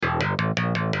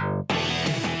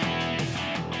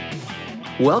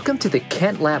Welcome to the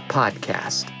Kent Lap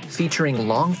Podcast, featuring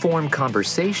long-form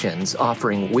conversations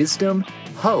offering wisdom,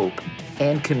 hope,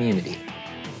 and community.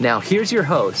 Now here's your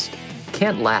host,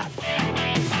 Kent Lap.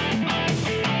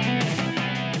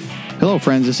 Hello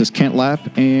friends, this is Kent Lap,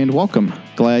 and welcome.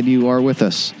 Glad you are with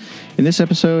us. In this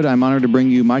episode, I'm honored to bring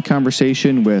you my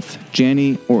conversation with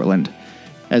Jani Ortlund.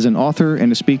 As an author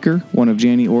and a speaker, one of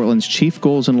Jani Ortlund's chief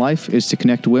goals in life is to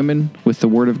connect women with the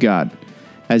Word of God.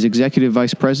 As Executive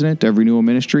Vice President of Renewal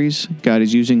Ministries, God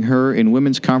is using her in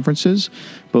women's conferences,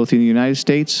 both in the United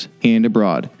States and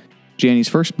abroad. Jani's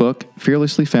first book,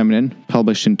 Fearlessly Feminine,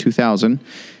 published in 2000,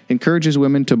 encourages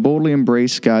women to boldly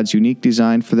embrace God's unique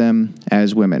design for them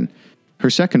as women. Her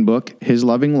second book, His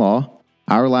Loving Law,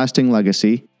 Our Lasting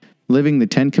Legacy, Living the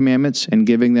 10 Commandments and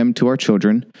Giving Them to Our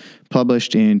Children,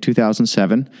 published in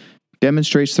 2007,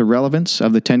 demonstrates the relevance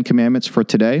of the 10 Commandments for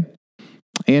today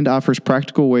and offers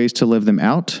practical ways to live them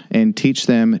out and teach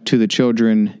them to the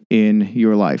children in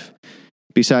your life.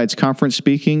 Besides conference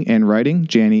speaking and writing,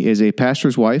 Jani is a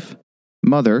pastor's wife,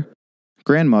 mother,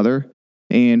 grandmother,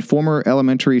 and former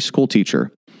elementary school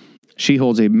teacher. She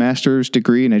holds a master's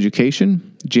degree in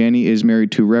education. Jani is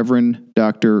married to Reverend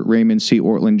Dr. Raymond C.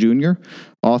 Ortlund Jr.,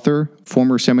 author,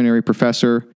 former seminary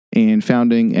professor, and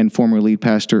founding and former lead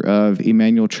pastor of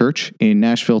Emmanuel Church in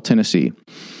Nashville, Tennessee.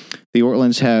 The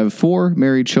Ortlunds have 4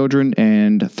 married children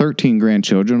and 13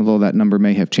 grandchildren, although that number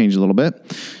may have changed a little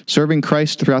bit, serving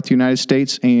Christ throughout the United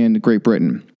States and Great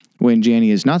Britain. When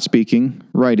Jani is not speaking,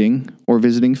 writing, or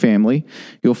visiting family,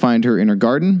 you'll find her in her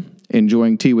garden,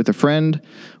 enjoying tea with a friend,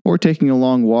 or taking a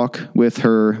long walk with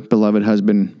her beloved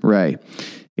husband, Ray.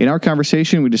 In our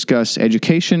conversation, we discuss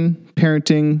education,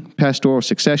 parenting, pastoral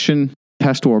succession,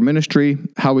 pastoral ministry,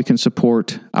 how we can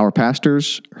support our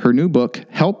pastors, her new book,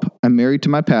 Help, I'm Married to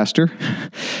My Pastor,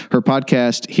 her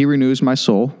podcast, He Renews My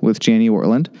Soul with Jani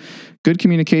Ortlund, good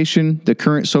communication, the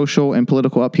current social and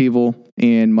political upheaval,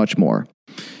 and much more.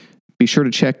 Be sure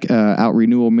to check out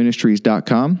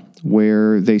renewalministries.com,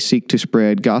 where they seek to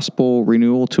spread gospel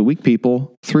renewal to weak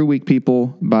people, through weak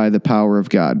people, by the power of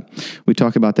God. We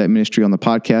talk about that ministry on the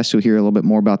podcast, so you'll hear a little bit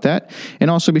more about that.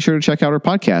 And also be sure to check out our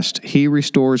podcast,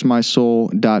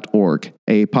 HeRestoresMySoul.org,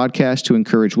 a podcast to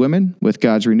encourage women with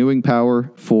God's renewing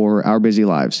power for our busy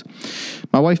lives.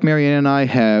 My wife, Marianne, and I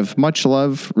have much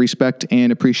love, respect,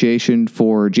 and appreciation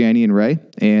for Jani and Ray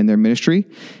and their ministry,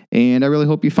 and I really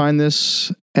hope you find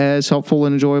this as helpful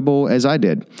and enjoyable as I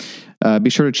did. Be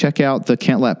sure to check out the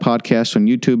Kent Lap podcast on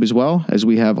YouTube as well, as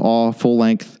we have all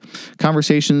full-length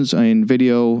conversations in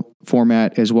video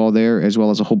format as well there, as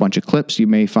well as a whole bunch of clips. You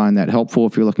may find that helpful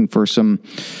if you're looking for some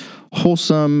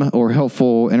wholesome or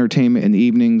helpful entertainment in the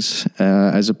evenings,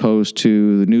 as opposed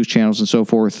to the news channels and so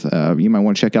forth. You might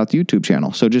want to check out the YouTube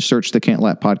channel. So just search the Kent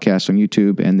Lap podcast on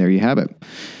YouTube, and there you have it.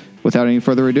 Without any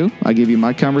further ado, I give you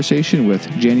my conversation with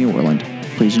Jani Ortlund.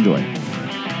 Please enjoy.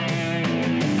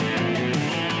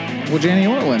 Well, Jani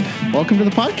Ortlund, welcome to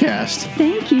the podcast.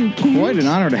 Thank you, Kent. Quite an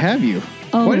honor to have you.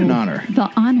 Quite an honor. The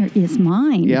honor is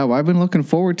mine. Yeah, well, I've been looking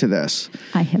forward to this.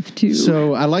 I have too.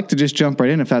 So I'd like to just jump right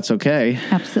in, if that's okay.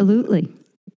 Absolutely.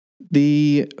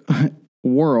 The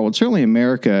world, certainly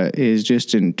America, is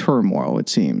just in turmoil, it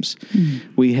seems.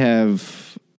 We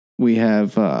have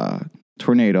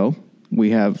tornado. We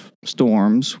have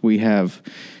storms. We have,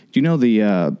 do you know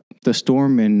the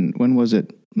storm in, when was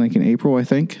it? Like in April, I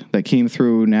think, that came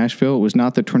through Nashville. It was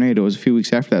not the tornado. It was a few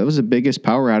weeks after that. It was the biggest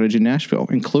power outage in Nashville,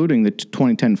 including the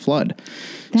 2010 flood.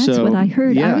 That's what I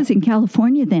heard. Yeah. I was in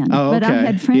California then, but I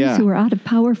had friends who were out of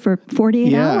power for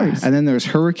 48 hours. And then there's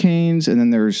hurricanes, and then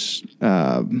there's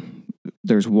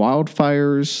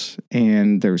wildfires,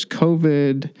 and there's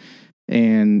COVID,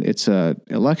 and it's a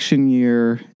election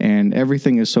year, and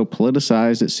everything is so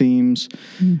politicized, it seems.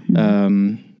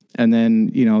 Mm-hmm. And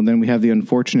then, then we have the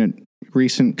unfortunate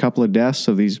recent couple of deaths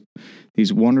of these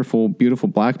wonderful, beautiful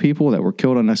black people that were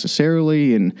killed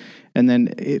unnecessarily, and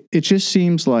then it just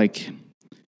seems like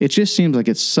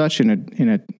it's such in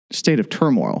a state of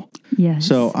turmoil. Yes.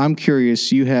 So I'm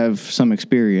curious. You have some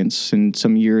experience in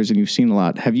some years, and you've seen a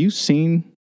lot. Have you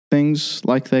seen things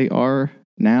like they are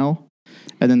now?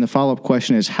 And then the follow-up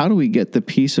question is, how do we get the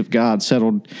peace of God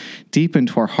settled deep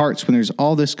into our hearts when there's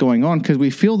all this going on? Because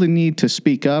we feel the need to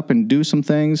speak up and do some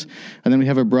things, and then we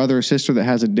have a brother or sister that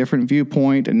has a different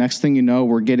viewpoint, and next thing you know,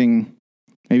 we're getting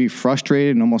maybe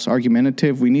frustrated and almost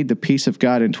argumentative. We need the peace of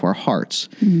God into our hearts.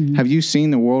 Mm. Have you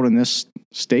seen the world in this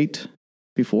state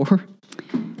before?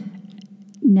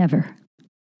 Never.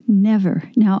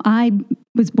 Now, I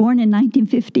was born in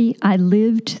 1950. I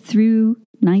lived through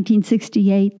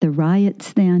 1968, the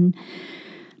riots then.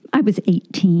 I was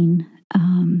 18,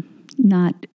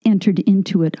 not entered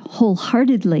into it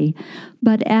wholeheartedly.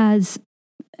 But as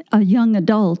a young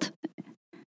adult,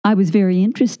 I was very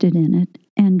interested in it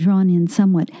and drawn in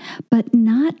somewhat, but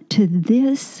not to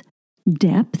this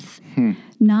depth,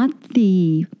 not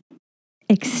the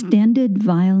extended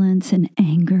violence and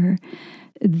anger,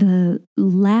 the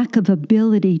lack of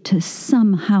ability to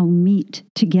somehow meet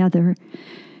together,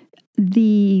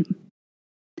 the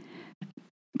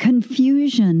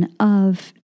confusion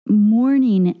of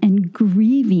mourning and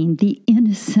grieving the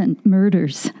innocent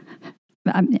murders.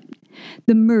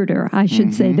 The murder, I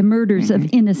should say, the murders of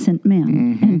innocent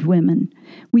men and women.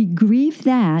 We grieve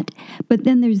that, but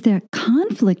then there's that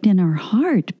conflict in our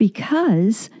heart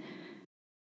because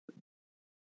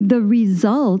the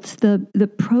results,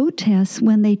 the protests,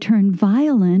 when they turn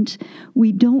violent,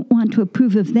 we don't want to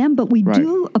approve of them, but we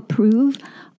do approve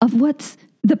of what's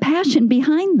the passion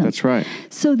behind them. That's right.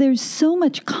 So there's so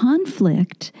much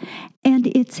conflict, and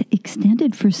it's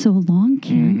extended for so long,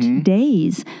 Kent,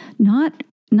 days, not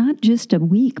just a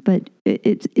week, but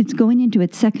it's going into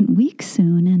its second week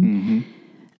soon, and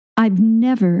I've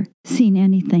never seen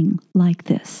anything like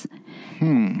this.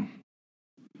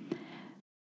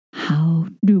 How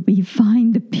do we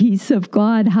find the peace of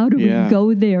God? How do we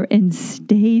go there and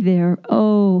stay there?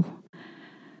 Oh,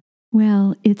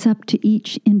 well, it's up to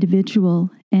each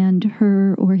individual and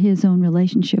her or his own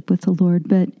relationship with the Lord,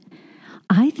 but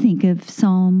I think of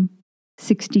Psalm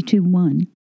 62:1.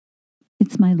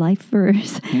 It's my life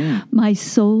verse. My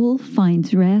soul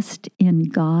finds rest in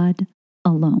God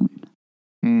alone.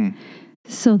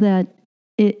 So that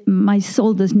my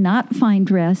soul does not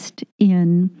find rest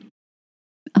in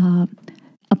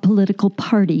a political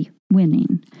party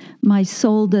winning. My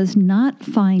soul does not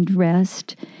find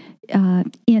rest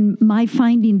in my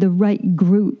finding the right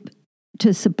group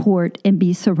to support and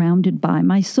be surrounded by.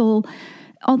 My soul,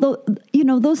 although,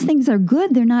 those things are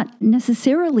good, they're not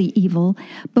necessarily evil,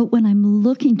 but when I'm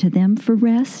looking to them for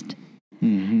rest,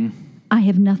 I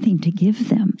have nothing to give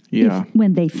them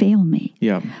when they fail me.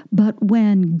 But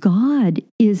when God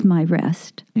is my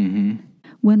rest,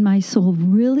 when my soul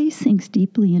really sinks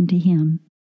deeply into Him,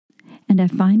 and I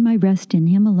find my rest in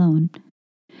Him alone,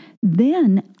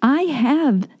 then I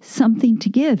have something to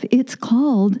give. It's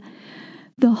called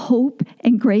the hope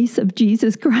and grace of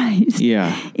Jesus Christ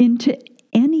into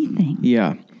anything.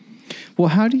 Well,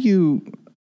 how do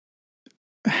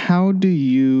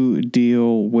you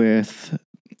deal with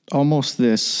almost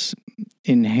this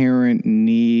inherent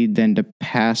need then to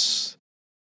pass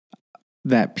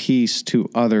that peace to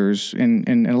others?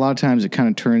 And a lot of times it kind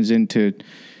of turns into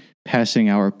passing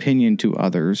our opinion to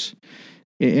others.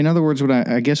 In other words, what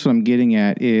I'm getting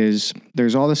at is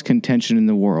there's all this contention in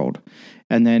the world.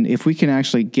 And then if we can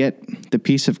actually get the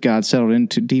peace of God settled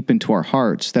deep into our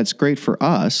hearts, that's great for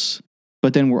us.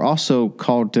 But then we're also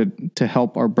called to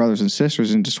help our brothers and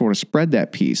sisters and to sort of spread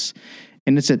that peace.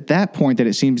 And it's at that point that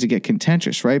it seems to get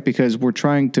contentious, right? Because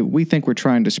we think we're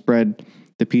trying to spread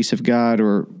the peace of God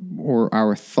or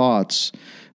our thoughts,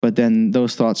 but then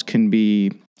those thoughts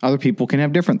other people can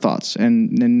have different thoughts.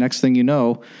 And then next thing you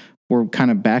know, we're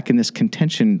kind of back in this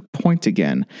contention point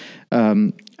again.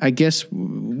 I guess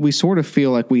we sort of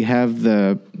feel like we have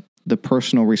the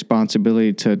personal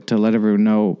responsibility to let everyone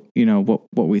know,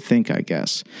 what we think, I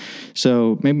guess.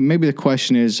 So maybe the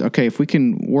question is, okay, if we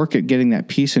can work at getting that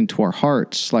peace into our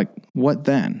hearts, like what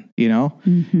then,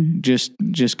 just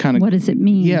kind of, what does it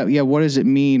mean? Yeah. What does it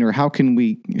mean? Or how can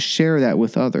we share that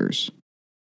with others?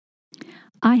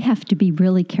 I have to be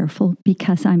really careful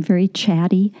because I'm very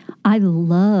chatty. I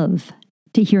love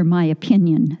to hear my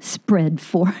opinion spread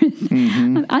forth.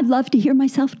 I'd love to hear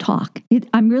myself talk.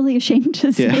 I'm really ashamed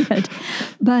to say it.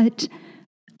 But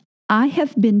I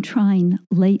have been trying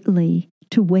lately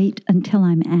to wait until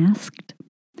I'm asked.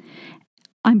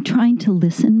 I'm trying to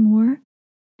listen more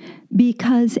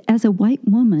because as a white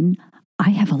woman,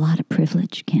 I have a lot of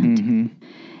privilege, Kent.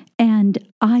 And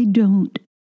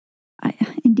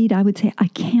I would say I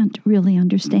can't really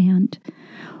understand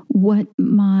what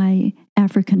my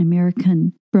African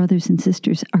American brothers and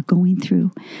sisters are going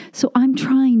through. So I'm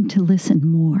trying to listen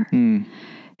more.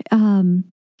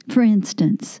 For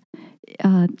instance,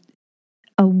 a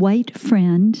white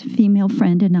female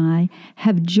friend, and I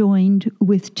have joined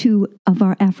with two of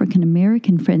our African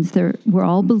American friends. We're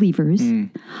all believers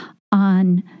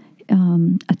on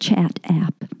a chat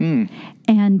app.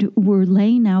 And we're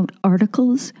laying out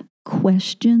articles,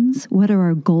 questions. What are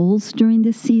our goals during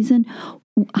this season?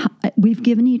 We've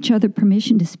given each other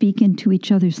permission to speak into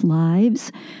each other's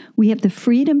lives. We have the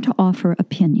freedom to offer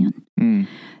opinion.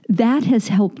 That has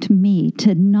helped me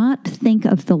to not think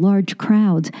of the large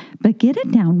crowds, but get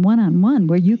it down one-on-one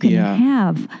where you can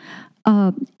have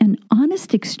an honest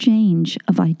honest exchange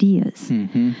of ideas.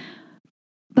 Mm-hmm.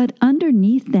 But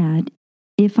underneath that,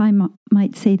 if I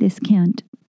might say this, Kent,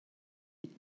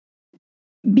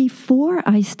 before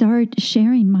I start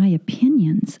sharing my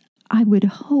opinions, I would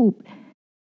hope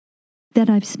that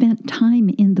I've spent time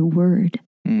in the Word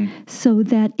so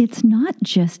that it's not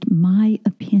just my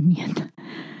opinion,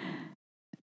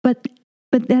 but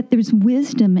that there's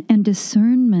wisdom and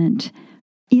discernment,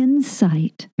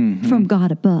 insight from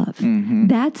God above. Mm-hmm.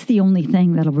 That's the only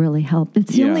thing that'll really help.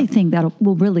 It's the only thing that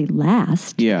will really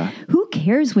last. Yeah. Who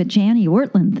cares what Jani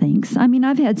Ortlund thinks? I mean,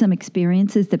 I've had some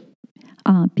experiences that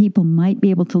people might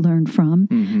be able to learn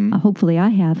from. Hopefully I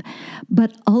have.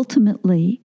 But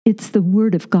ultimately, it's the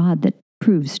Word of God that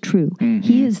proves true.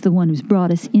 He is the one who's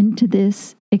brought us into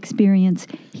this experience.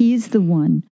 He's the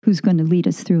one who's going to lead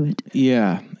us through it.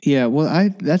 Yeah. Well,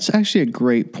 that's actually a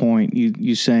great point.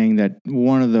 You saying that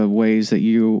one of the ways that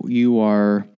you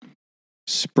are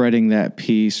spreading that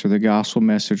peace or the gospel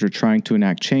message or trying to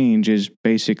enact change is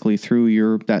basically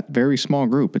through that very small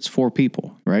group. It's 4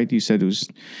 people, right? You said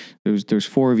there's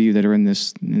 4 of you that are in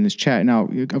this chat. Now,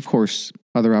 of course,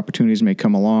 other opportunities may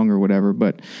come along or whatever,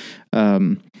 but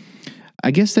I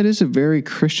guess that is a very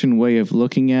Christian way of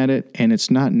looking at it, and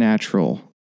it's not natural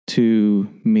to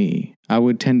me. I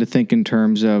would tend to think in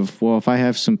terms of, well, if I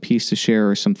have some peace to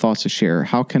share or some thoughts to share,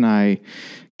 how can I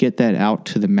get that out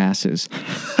to the masses?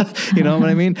 You know what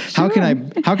I mean? Sure.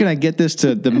 How can I get this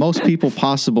to the most people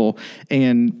possible?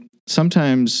 And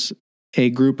sometimes a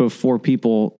group of 4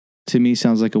 people to me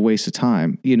sounds like a waste of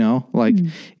time, like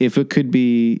if you could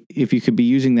be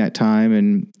using that time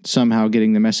and somehow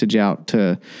getting the message out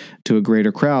to a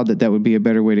greater crowd, that would be a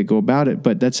better way to go about it.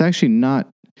 But that's actually not,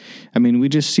 we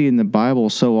just see in the Bible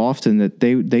so often that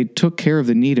they took care of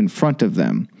the need in front of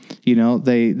them.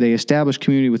 They established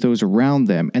community with those around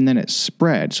them, and then it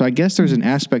spread. So I guess there's an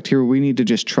aspect here where we need to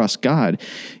just trust God.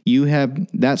 You have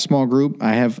that small group.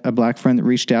 I have a black friend that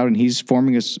reached out, and he's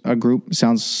forming a group.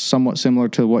 Sounds somewhat similar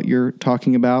to what you're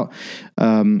talking about.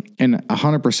 And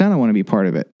 100% I want to be part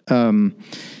of it.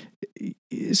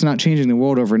 It's not changing the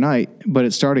world overnight, but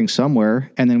it's starting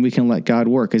somewhere, and then we can let God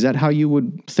work. Is that how you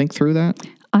would think through that?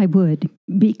 I would,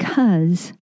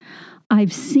 because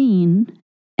I've seen,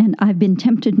 and I've been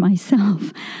tempted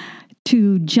myself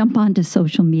to jump onto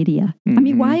social media.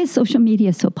 Why is social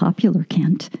media so popular,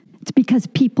 Kent? It's because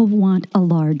people want a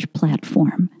large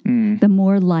platform. The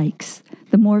more likes,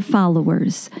 the more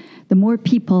followers, the more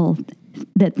people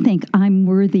that think I'm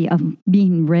worthy of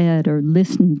being read or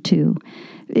listened to.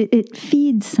 It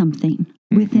feeds something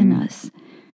within us.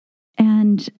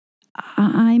 And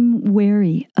I'm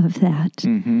wary of that.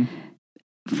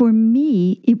 For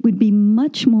me, it would be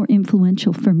much more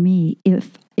influential for me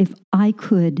if I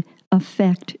could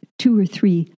affect 2 or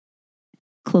 3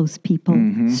 close people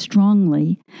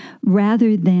strongly,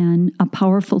 rather than a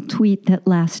powerful tweet that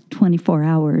lasts 24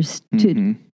 hours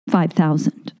to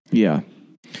 5,000. Yeah.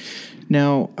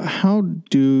 Now, how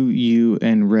do you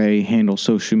and Ray handle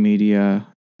social media?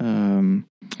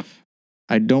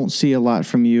 I don't see a lot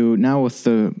from you now with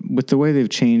the way they've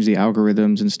changed the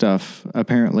algorithms and stuff.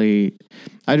 Apparently,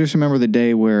 I just remember the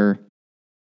day where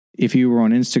if you were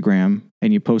on Instagram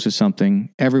and you posted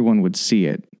something, everyone would see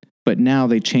it. But now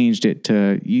they changed it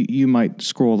to you might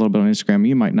scroll a little bit on Instagram,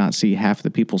 you might not see half of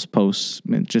the people's posts,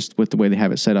 just with the way they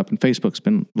have it set up. And Facebook's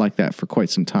been like that for quite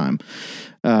some time.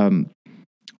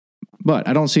 But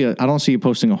I don't see you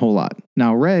posting a whole lot.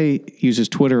 Now, Ray uses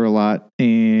Twitter a lot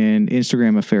and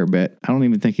Instagram a fair bit. I don't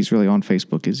even think he's really on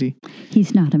Facebook, is he?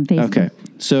 He's not on Facebook. Okay.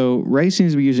 So Ray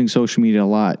seems to be using social media a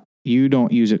lot. You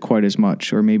don't use it quite as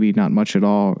much, or maybe not much at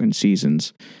all in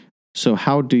seasons. So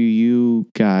how do you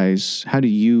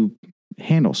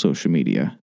handle social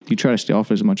media? Do you try to stay off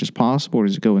as much as possible, or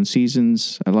does it go in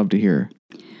seasons? I'd love to hear.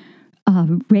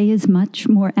 Ray is much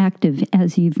more active,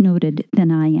 as you've noted,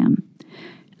 than I am.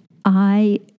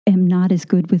 I am not as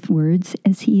good with words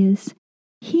as he is.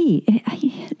 Who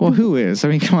is?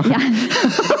 Come on. Yeah.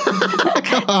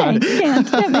 Come on. Thanks,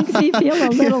 that makes me feel a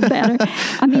little better.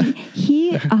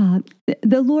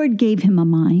 The Lord gave him a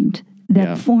mind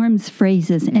that forms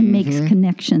phrases and makes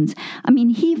connections.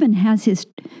 He even has his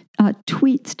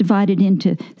tweets divided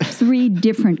into 3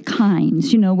 different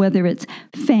kinds, whether it's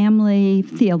family,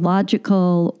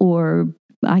 theological, or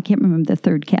I can't remember the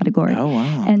 3rd category. Oh,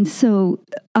 wow. And so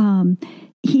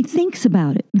he thinks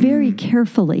about it very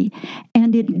carefully,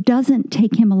 and it doesn't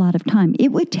take him a lot of time.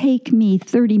 It would take me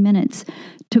 30 minutes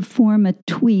to form a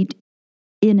tweet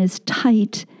in as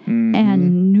tight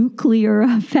and nuclear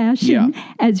fashion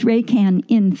as Ray can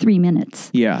in 3 minutes.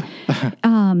 Yeah.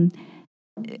 And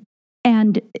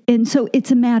so it's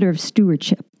a matter of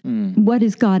stewardship. What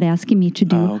is God asking me to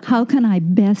do? Oh, okay. How can I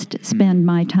best spend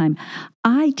my time?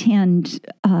 I tend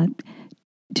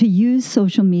to use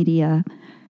social media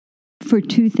for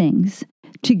two things: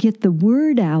 to get the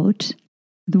word out,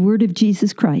 the word of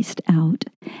Jesus Christ out,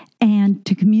 and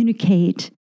to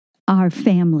communicate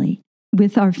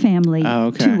with our family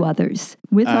to others,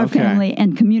 with our family,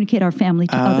 and communicate our family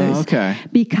to others. Okay.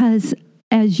 Because,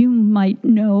 as you might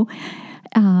know,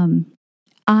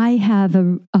 I have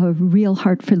a real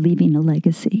heart for leaving a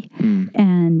legacy.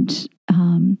 And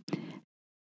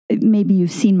maybe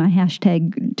you've seen my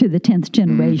hashtag to the 10th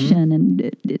generation,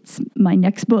 and it's my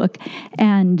next book.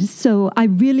 And so I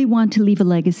really want to leave a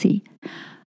legacy.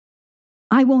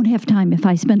 I won't have time if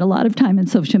I spend a lot of time on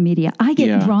social media. I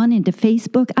get drawn into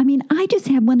Facebook. I mean, I just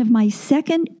had one of my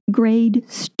second grade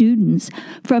students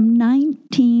from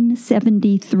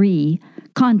 1973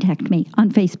 contact me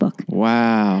on Facebook.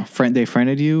 Wow. They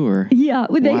friended you, or? Yeah.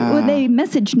 They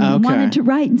messaged me and wanted to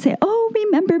write and say, "Oh,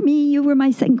 remember me? You were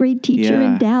my second grade teacher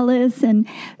in Dallas." And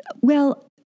well,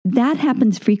 that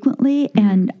happens frequently,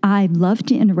 and I love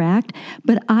to interact.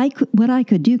 But what I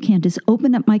could do, Kent, is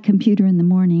open up my computer in the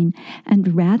morning,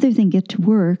 and rather than get to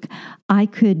work, I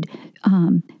could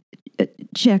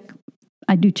check.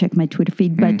 I do check my Twitter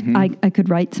feed, but I could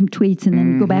write some tweets and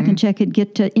then go back and check it,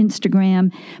 get to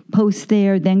Instagram, post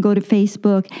there, then go to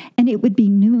Facebook, and it would be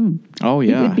noon. Oh,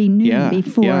 yeah. It would be noon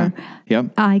before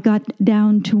I got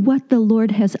down to what the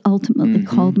Lord has ultimately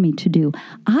called me to do.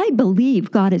 I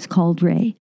believe God has called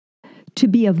Ray to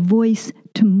be a voice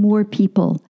to more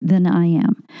people than I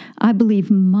am. I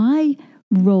believe my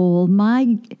role,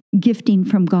 my gifting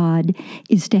from God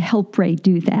is to help Ray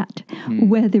do that,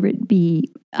 whether it be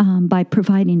by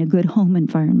providing a good home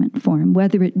environment for him,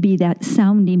 whether it be that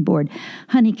sounding board.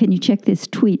 Honey, can you check this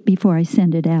tweet before I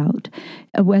send it out?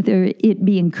 Whether it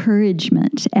be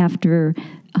encouragement after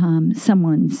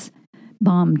someone's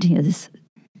bombed his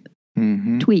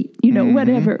tweet,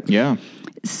 whatever. Yeah.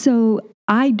 So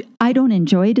I don't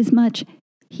enjoy it as much.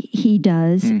 He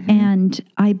does, and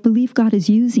I believe God is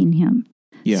using him.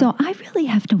 Yeah. So I really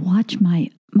have to watch my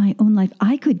own life.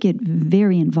 I could get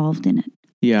very involved in it.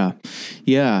 Yeah.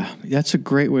 Yeah. That's a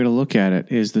great way to look at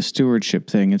it, is the stewardship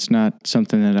thing. It's not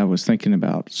something that I was thinking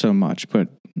about so much, but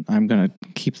I'm going to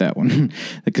keep that one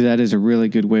because that is a really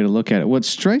good way to look at it. What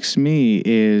strikes me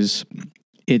as,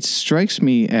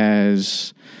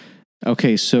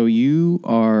 okay, so you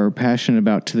are passionate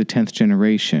about To the 10th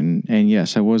Generation. And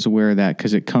yes, I was aware of that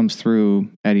because it comes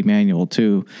through at Emmanuel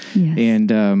too. Yes.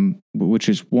 And which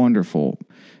is wonderful.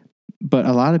 But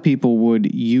a lot of people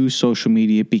would use social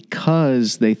media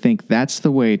because they think that's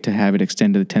the way to have it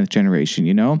extend to the 10th generation,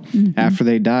 After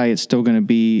they die, it's still going to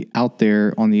be out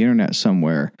there on the internet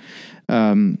somewhere,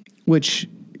 which,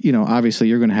 obviously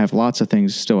you're going to have lots of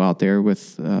things still out there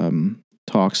with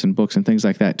talks and books and things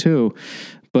like that too.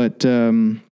 But,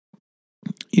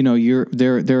 you're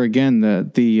there again,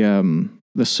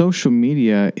 the social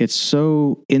media, it's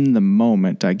so in the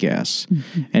moment, I guess,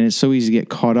 and it's so easy to get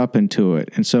caught up into it.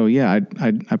 And so, yeah,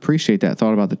 I appreciate that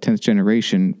thought about the 10th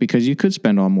generation, because you could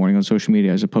spend all morning on social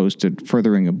media as opposed to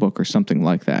furthering a book or something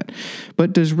like that.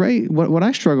 But does Ray, what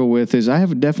I struggle with is I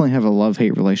definitely have a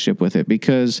love-hate relationship with it,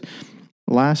 because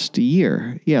last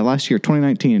year,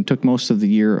 2019, it took most of the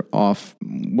year off,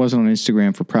 wasn't on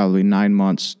Instagram for probably 9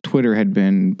 months. Twitter had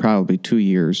been probably 2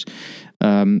 years.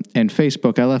 And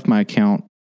Facebook, I left my account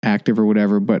active or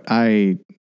whatever, but I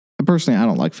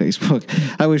don't like Facebook.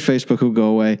 I wish Facebook would go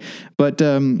away. But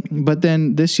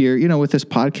then this year, with this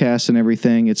podcast and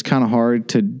everything, it's kind of hard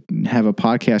to have a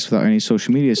podcast without any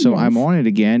social media. So I'm on it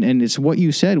again. And it's what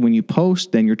you said, when you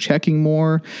post, then you're checking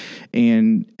more,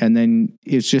 and then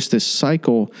it's just this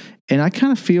cycle. And I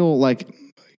kind of feel like,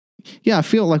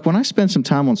 when I spend some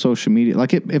time on social media,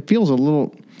 like it feels a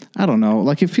little, I don't know,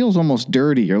 like it feels almost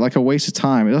dirty or like a waste of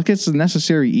time. Like it's a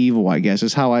necessary evil, I guess,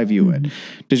 is how I view it.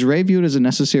 Does Ray view it as a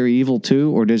necessary evil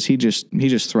too, or does he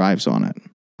just thrives on it?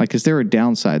 Like, is there a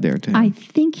downside there to him? I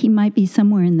think he might be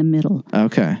somewhere in the middle.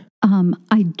 Okay.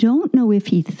 I don't know if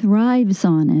he thrives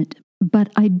on it,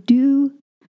 but I do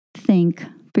think,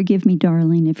 forgive me,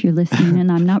 darling, if you're listening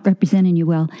and I'm not representing you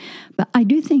well, but I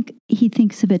do think he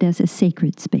thinks of it as a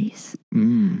sacred space,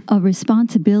 a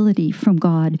responsibility from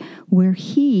God where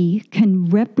he can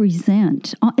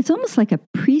represent, it's almost like a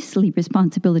priestly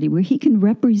responsibility where he can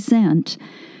represent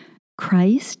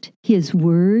Christ, his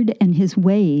word, and his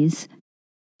ways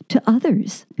to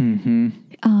others.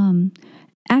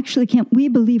 Actually, we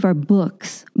believe our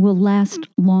books will last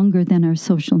longer than our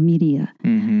social media.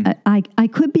 I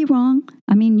could be wrong.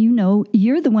 I mean,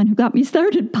 you're the one who got me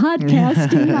started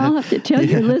podcasting. I'll have to tell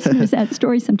your listeners that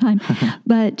story sometime.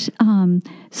 But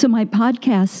so my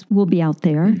podcast will be out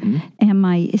there, and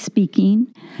my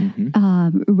speaking.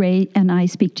 Ray and I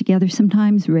speak together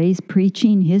sometimes. Ray's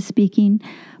preaching, his speaking.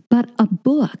 But a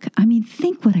book, I mean,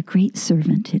 think what a great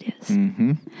servant it is.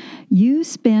 You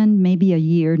spend maybe a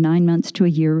year, 9 months to a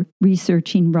year,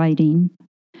 researching, writing.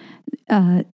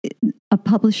 A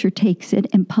publisher takes it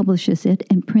and publishes it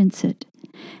and prints it.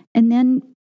 And then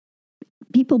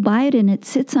people buy it and it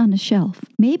sits on a shelf,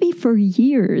 maybe for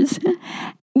years,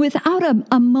 without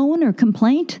a moan or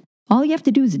complaint. All you have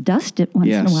to do is dust it once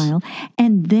in a while.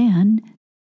 And then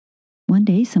one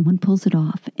day someone pulls it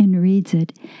off and reads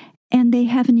it. And they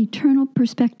have an eternal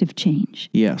perspective change.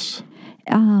 Yes.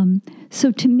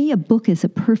 So to me, a book is a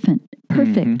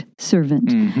perfect servant.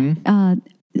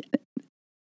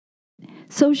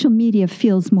 Social media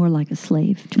feels more like a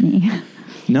slave to me.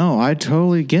 No, I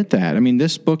totally get that. I mean,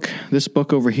 this book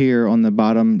over here on the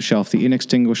bottom shelf, The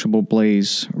Inextinguishable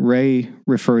Blaze, Ray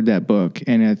referred that book,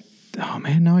 and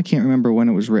now I can't remember when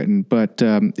it was written, but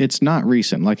it's not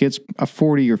recent. Like, it's a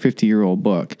 40 or 50-year-old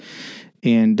book.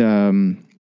 And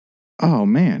oh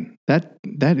man, that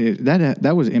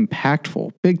was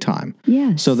impactful, big time.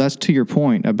 Yes. So that's to your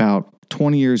point about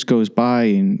 20 years goes by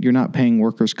and you're not paying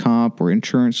workers' comp or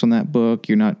insurance on that book.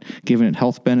 You're not giving it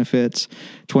health benefits.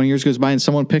 20 years goes by and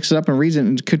someone picks it up and reads it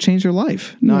and it could change their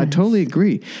life. No, yes. I totally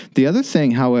agree. The other thing,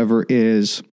 however,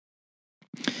 is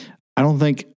I don't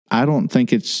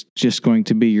think it's just going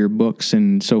to be your books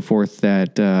and so forth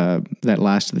that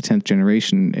last to the 10th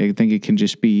generation. I think it can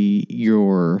just be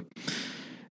your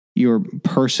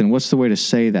person. What's the way to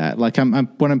say that? Like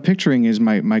what I'm picturing is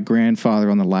my grandfather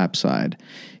on the lap side.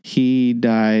 He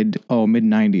died,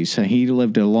 mid-90s. So he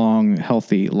lived a long,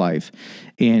 healthy life.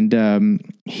 And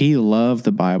he loved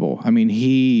the Bible. I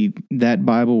mean, that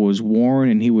Bible was worn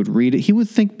and he would read it. He would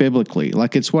think biblically.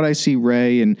 Like, it's what I see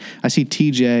Ray and I see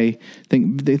TJ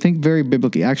they think very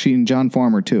biblically. Actually, and John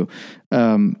Farmer too.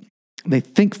 They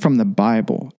think from the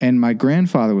Bible, and my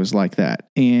grandfather was like that.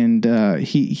 And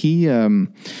he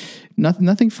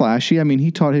nothing flashy. I mean, he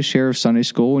taught his share of Sunday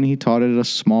school, and he taught at a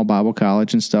small Bible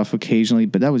college and stuff occasionally.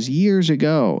 But that was years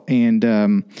ago,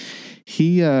 and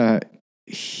he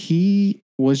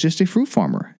was just a fruit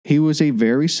farmer. He was a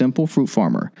very simple fruit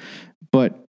farmer,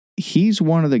 but he's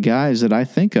one of the guys that I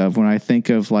think of when I think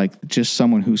of like just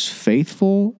someone who's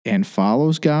faithful and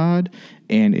follows God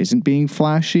and isn't being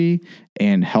flashy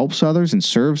and helps others and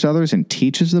serves others and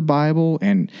teaches the Bible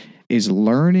and is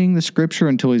learning the scripture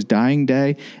until his dying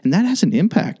day. And that has an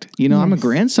impact. Yes. I'm a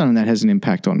grandson and that has an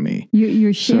impact on me.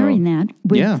 You're sharing that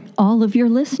with all of your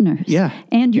listeners. Yeah.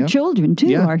 And your children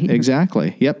too are here.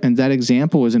 Exactly. Yep. And that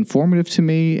example was informative to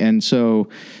me. And so,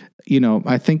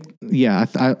 I think,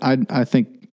 I think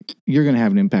you're going to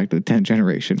have an impact of the 10th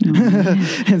generation.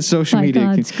 And social media.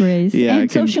 By God's grace. Yeah,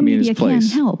 and social media can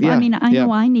help. Yeah, I mean, I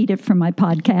know I need it for my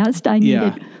podcast. I need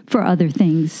it for other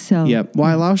things. So. Yeah.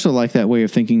 Well, I also like that way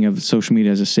of thinking of social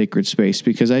media as a sacred space,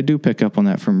 because I do pick up on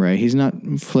that from Ray. He's not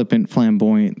flippant,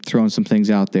 flamboyant, throwing some things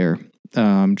out there,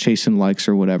 chasing likes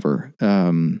or whatever,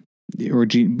 or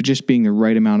just being the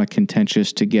right amount of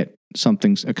contentious to get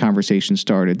a conversation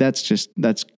started. That's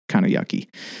kind of yucky.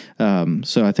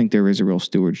 So I think there is a real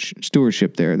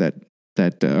stewardship there,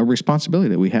 that a responsibility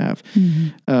that we have.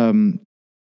 Mm-hmm.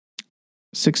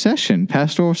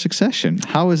 Pastoral succession.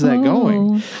 How is that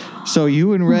going? So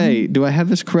you and Ray, do I have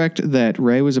this correct that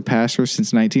Ray was a pastor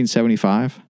since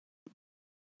 1975?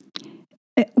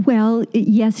 Well,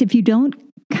 yes, if you don't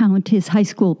count his high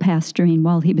school pastoring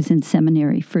while he was in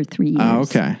seminary for 3 years. Oh,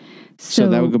 okay. So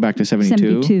that would go back to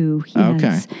 72? 72,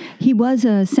 yes. Okay. He was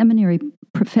a seminary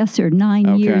professor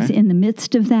 9 years in the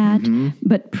midst of that,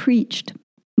 but preached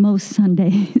most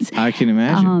Sundays. I can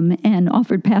imagine. And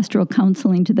offered pastoral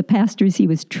counseling to the pastors he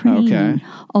was training,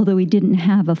 although he didn't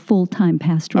have a full-time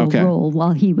pastoral role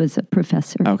while he was a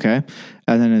professor. Okay.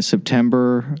 And then in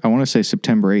September, I want to say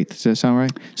September 8th. Does that sound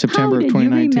right? September of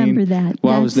 2019. You remember that?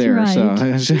 Well, I was there.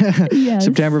 Right. So yes.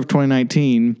 September of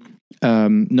 2019,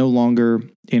 no longer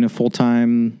in a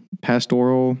full-time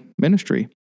pastoral ministry.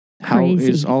 Crazy. How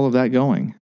is all of that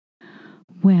going?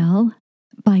 Well,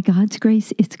 by God's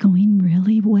grace, it's going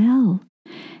really well.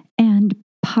 And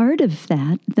part of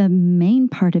that, the main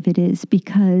part of it, is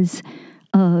because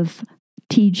of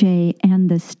TJ and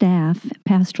the staff,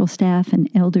 pastoral staff and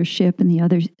eldership and the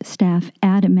other staff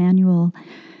at Emmanuel,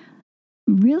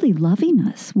 really loving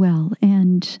us well.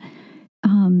 And,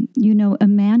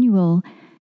 Emmanuel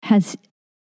has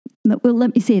well,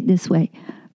 let me say it this way.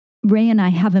 Ray and I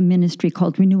have a ministry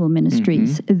called Renewal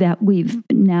Ministries that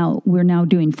we're now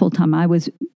doing full time. I was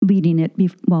leading it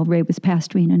while Ray was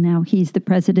pastoring, and now he's the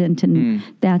president, and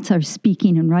that's our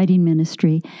speaking and writing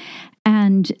ministry.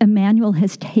 And Emmanuel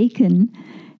has taken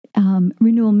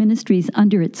Renewal Ministries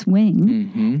under its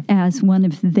wing as one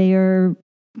of their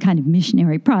kind of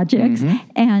missionary projects,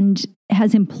 and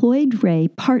has employed Ray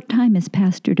part-time as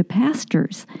pastor to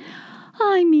pastors.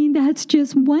 I mean, that's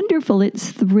just wonderful.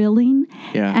 It's thrilling,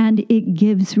 and it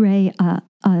gives Ray a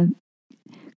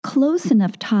close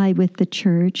enough tie with the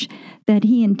church that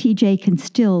he and TJ can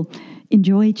still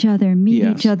enjoy each other, meet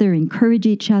each other, encourage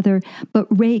each other, but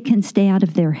Ray can stay out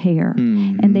of their hair,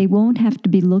 and they won't have to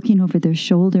be looking over their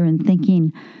shoulder and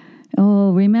thinking,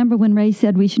 oh, remember when Ray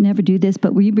said we should never do this,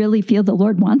 but we really feel the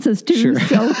Lord wants us to,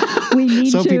 so we need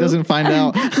to. So if he doesn't find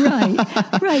out.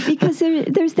 Right, because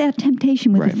there's that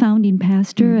temptation with a founding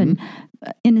pastor and,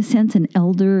 in a sense, an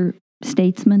elder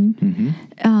statesman.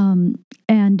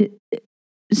 And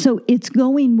so it's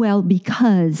going well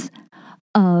because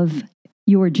of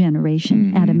your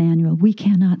generation at Emmanuel. We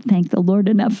cannot thank the Lord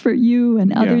enough for you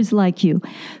and others like you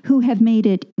who have made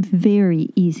it very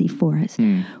easy for us.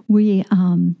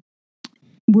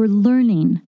 We're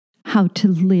learning how to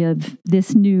live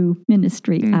this new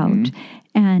ministry out.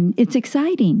 And it's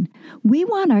exciting. We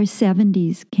want our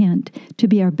 70s, Kent, to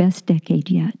be our best decade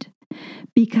yet.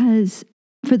 Because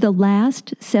for the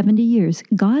last 70 years,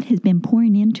 God has been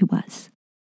pouring into us.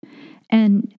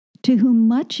 And to whom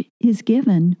much is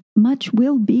given, much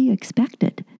will be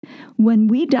expected. When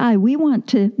we die, we want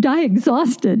to die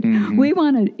exhausted. We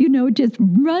want to, just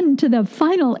run to the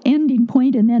final ending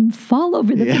point and then fall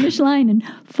over the finish line and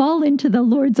fall into the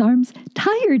Lord's arms,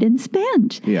 tired and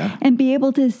spent. And be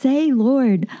able to say,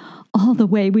 Lord, all the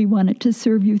way we wanted to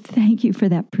serve you. Thank you for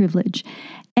that privilege.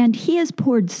 And he has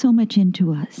poured so much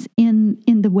into us in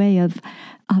the way of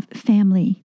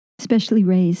family, especially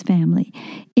Ray's family,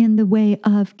 in the way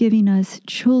of giving us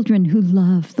children who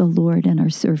love the Lord and are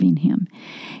serving him,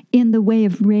 in the way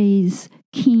of Ray's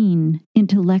keen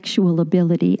intellectual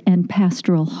ability and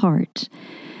pastoral heart,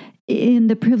 in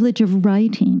the privilege of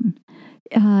writing.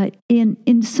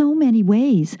 In so many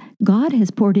ways, God has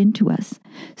poured into us.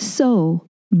 So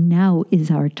now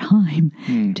is our time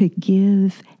to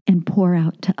give and pour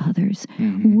out to others.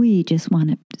 We just want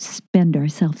to spend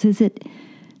ourselves. Is it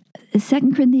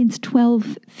 2 Corinthians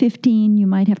 12:15, you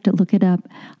might have to look it up.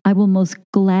 I will most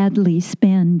gladly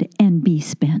spend and be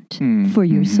spent for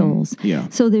your souls.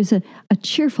 So there's a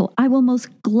cheerful, I will most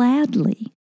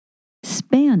gladly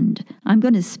spend. I'm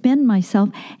going to spend myself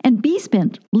and be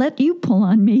spent. Let you pull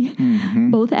on me,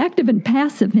 both active and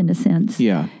passive in a sense,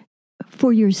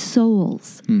 for your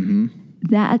souls.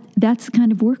 That's the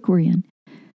kind of work we're in.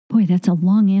 Boy, that's a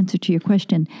long answer to your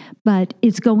question, but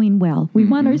it's going well. We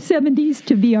want our 70s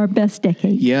to be our best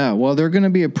decade. Yeah, well, it's going to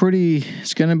be a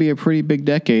pretty big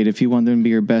decade if you want them to be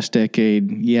your best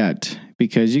decade yet,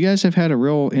 because you guys have had a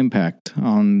real impact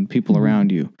on people around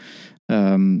you.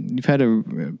 You've had a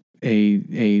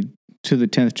to the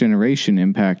 10th generation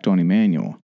impact on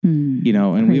Emmanuel,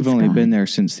 and we've only been there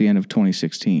since the end of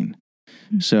 2016.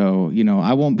 So,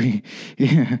 I won't be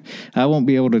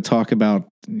able to talk about,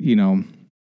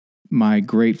 my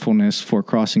gratefulness for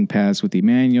crossing paths with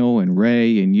Emmanuel and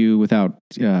Ray and you without,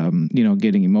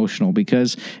 getting emotional,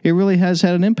 because it really has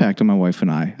had an impact on my wife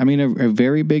and I. I mean, a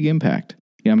very big impact.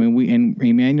 We and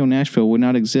Emmanuel Nashville would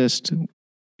not exist,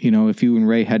 if you and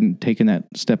Ray hadn't taken that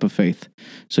step of faith.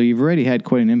 So you've already had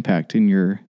quite an impact in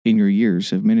your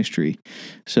years of ministry.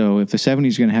 So if the 70s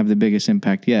is going to have the biggest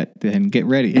impact yet, then get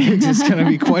ready. It's going to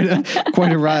be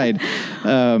quite a ride.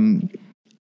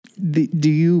 Do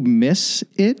you miss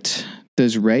it?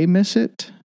 Does Ray miss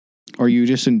it? Or are you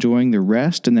just enjoying the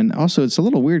rest? And then also it's a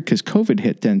little weird because COVID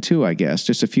hit then too, I guess,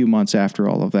 just a few months after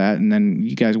all of that. And then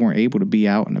you guys weren't able to be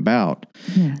out and about.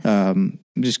 Yes. I'm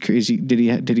just crazy. Did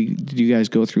you guys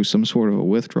go through some sort of a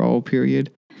withdrawal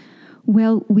period?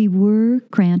 Well, we were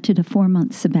granted a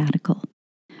 4-month sabbatical.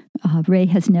 Ray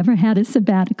has never had a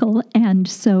sabbatical, and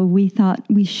so we thought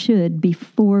we should,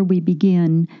 before we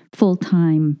begin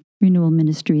full-time Renewal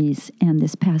Ministries and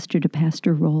this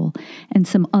pastor-to-pastor role and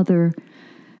some other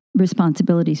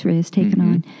responsibilities Ray has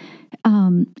taken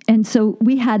on. And so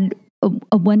we had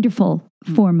a wonderful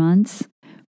 4 months.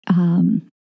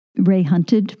 Ray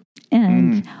hunted,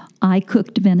 and I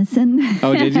cooked venison.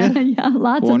 Oh, did you? Yeah,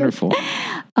 lots Wonderful. of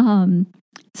it.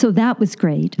 So that was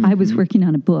great. I was working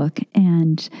on a book,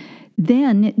 and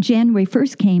then January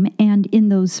 1st came, and in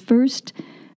those first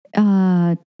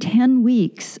 10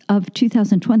 weeks of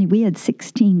 2020, we had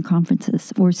 16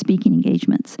 conferences or speaking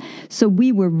engagements. So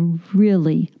we were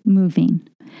really moving.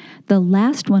 The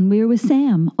last one, we were with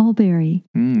Sam Alberry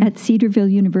at Cedarville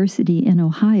University in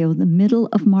Ohio, the middle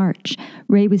of March.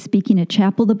 Ray was speaking at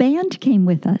chapel. The band came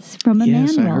with us from Emmanuel.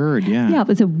 Yes, I heard, yeah. Yeah, it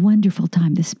was a wonderful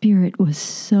time. The Spirit was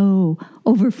so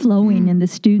overflowing in the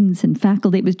students and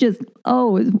faculty. It was just, it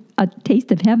was a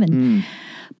taste of heaven.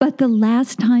 But the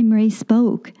last time Ray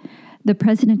spoke, the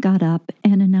president got up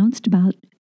and announced about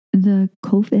the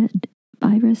COVID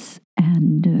virus,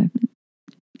 and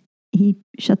he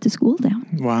shut the school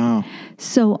down. Wow.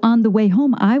 So on the way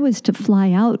home, I was to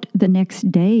fly out the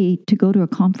next day to go to a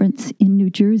conference in New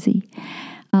Jersey,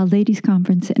 a ladies'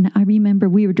 conference. And I remember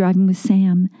we were driving with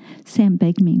Sam. Sam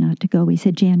begged me not to go. He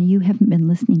said, Jani, you haven't been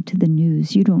listening to the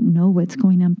news. You don't know what's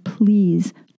going on.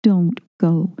 Please don't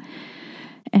go.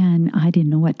 And I didn't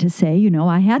know what to say.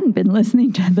 I hadn't been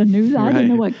listening to the news. I didn't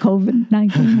know what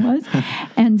COVID-19 was.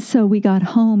 And so we got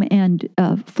home, and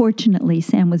fortunately,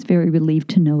 Sam was very relieved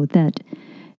to know that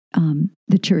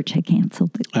the church had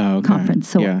canceled the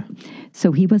conference.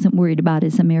 So he wasn't worried about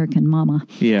his American mama.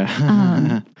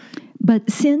 Yeah.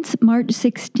 But since March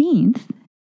 16th,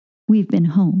 we've been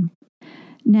home.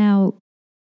 Now,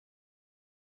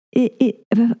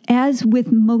 as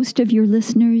with most of your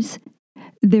listeners,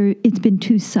 it's been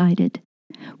two-sided.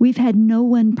 We've had no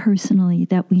one personally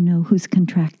that we know who's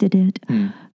contracted it.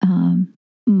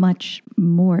 Much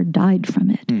more died from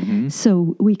it.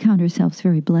 So we count ourselves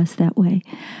very blessed that way.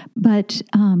 But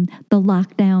the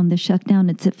lockdown, the shutdown,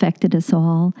 it's affected us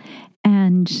all.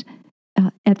 And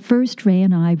at first, Ray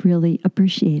and I really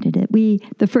appreciated it.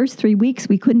 The first 3 weeks,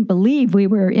 we couldn't believe we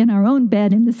were in our own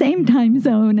bed in the same time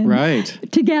zone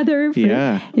and together.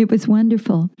 It was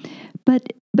wonderful.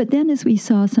 But then as we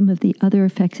saw some of the other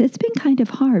effects, it's been kind of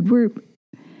hard. We're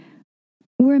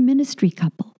a ministry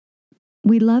couple.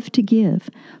 We love to give.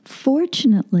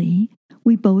 Fortunately,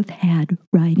 we both had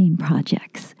writing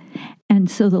projects. And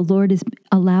so the Lord has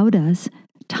allowed us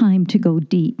time to go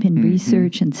deep in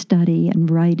research and study and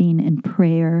writing and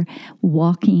prayer,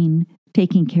 walking,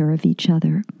 taking care of each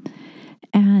other.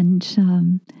 And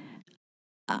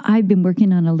I've been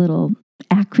working on a little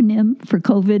acronym for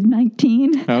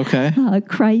COVID-19. Okay.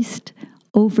 Christ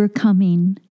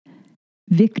overcoming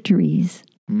victories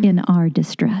in our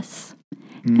distress.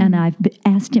 And I've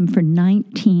asked him for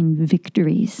 19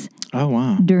 victories. Oh,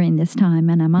 wow. During this time,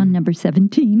 and I'm on number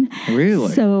 17.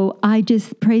 Really? So I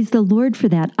just praise the Lord for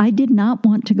that. I did not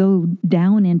want to go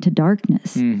down into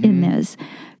darkness in this.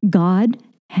 God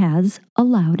has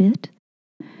allowed it.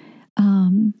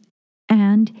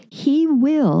 And he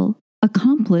will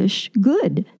accomplish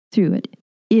good through it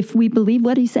if we believe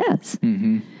what he says.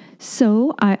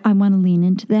 So I want to lean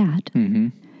into that.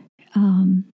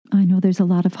 I know there's a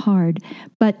lot of hard,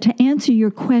 but to answer your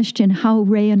question, how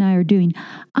Ray and I are doing,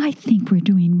 I think we're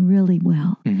doing really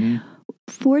well.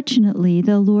 Fortunately,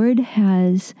 the Lord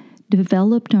has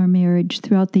developed our marriage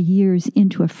throughout the years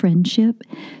into a friendship.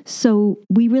 So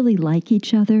we really like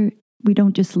each other. We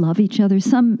don't just love each other.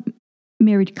 Some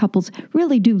married couples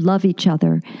really do love each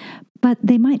other, but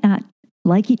they might not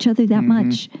like each other that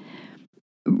much.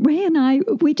 Ray and I,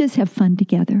 we just have fun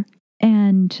together.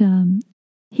 And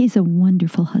he's a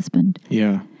wonderful husband.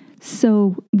 Yeah.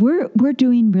 So we're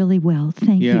doing really well.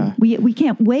 Thank you. We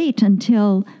can't wait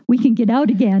until we can get out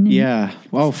again. Yeah.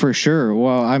 Oh, for sure.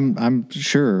 Well, I'm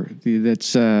sure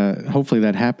that's hopefully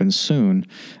that happens soon.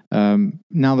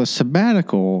 Now the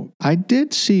sabbatical, I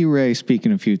did see Ray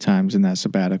speaking a few times in that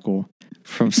sabbatical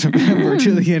from September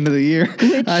to the end of the year.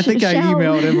 I think I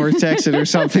emailed him or texted or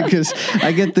something because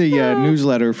I get the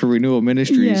newsletter for Renewal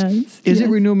Ministries. Is it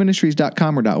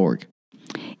renewalministries.com or .org?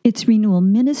 It's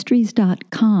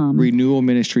renewalministries.com.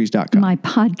 Renewalministries.com. My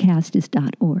podcast is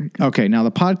 .org. Okay, now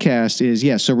the podcast is,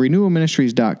 so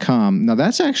renewalministries.com. Now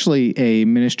that's actually a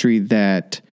ministry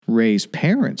that Ray's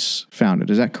parents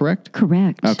founded. Is that correct?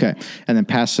 Correct. Okay, and then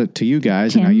pass it to you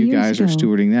guys, and now you guys are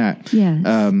stewarding that. Yes.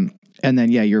 And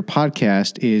then, your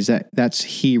podcast is that's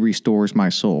He Restores My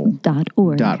Soul.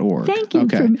 .org. Thank you.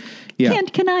 Okay.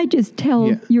 Can I just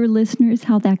tell your listeners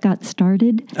how that got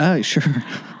started? Sure.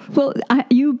 Well,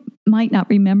 you might not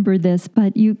remember this,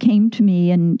 but you came to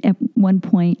me and at one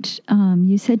point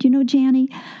you said, Jani,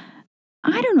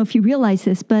 I don't know if you realize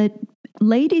this, but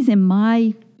ladies in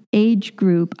my age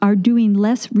group are doing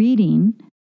less reading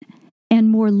and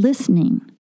more listening.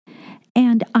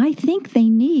 And I think they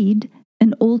need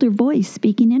an older voice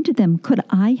speaking into them. Could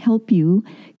I help you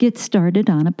get started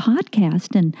on a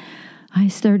podcast? And I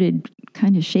started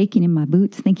kind of shaking in my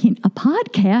boots thinking, a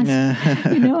podcast?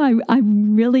 I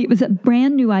really, it was a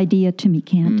brand new idea to me,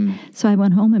 Kent. So I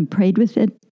went home and prayed with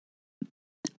it.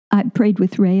 I prayed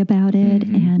with Ray about it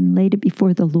and laid it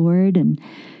before the Lord. And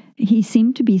he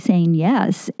seemed to be saying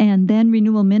yes. And then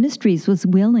Renewal Ministries was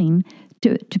willing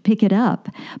to pick it up.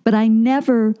 But I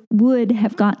never would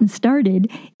have gotten started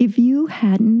if you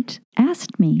hadn't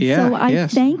asked me. Yeah, so I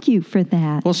thank you for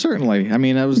that. Well, certainly. I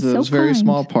mean, that was a very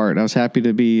small part. I was happy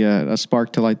to be a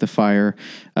spark to light the fire.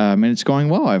 And it's going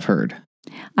well, I've heard.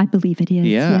 I believe it is,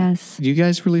 yes. You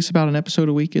guys release about an episode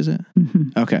a week, is it?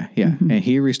 Mm-hmm. Okay, yeah. Mm-hmm. And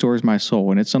He Restores My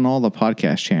Soul. And it's on all the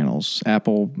podcast channels,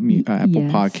 Apple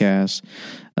Podcasts.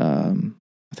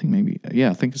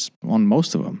 I think it's on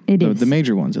most of them. It is. The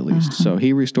major ones, at least. So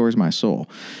He Restores My Soul.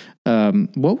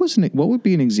 What would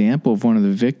be an example of one of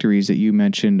the victories that you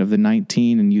mentioned of the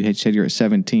 19, and you had said you're at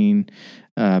 17?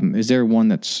 Is there one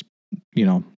that's,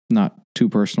 not too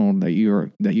personal that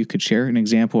you could share an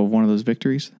example of one of those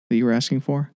victories that you were asking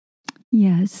for?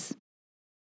 Yes.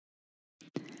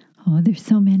 Oh, there's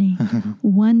so many.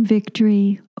 One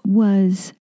victory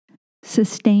was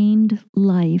sustained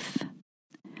life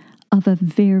of a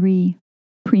very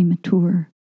premature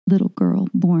little girl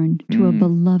born to a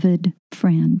beloved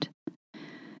friend.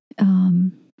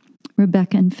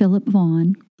 Rebecca and Philip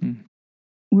Vaughn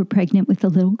were pregnant with a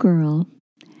little girl,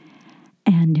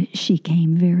 and she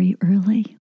came very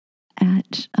early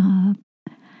at,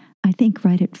 I think,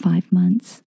 right at 5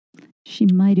 months. She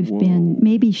might have been,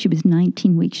 maybe she was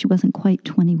 19 weeks. She wasn't quite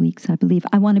 20 weeks, I believe.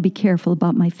 I want to be careful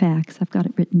about my facts. I've got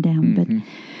it written down.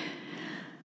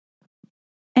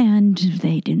 And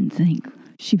they didn't think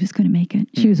she was going to make it.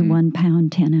 She was 1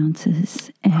 pound, 10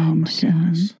 ounces. And,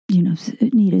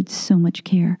 it needed so much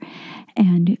care.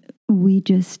 And we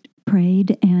just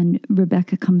prayed, and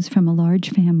Rebecca comes from a large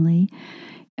family.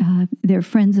 They're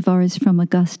friends of ours from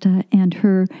Augusta, and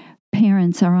her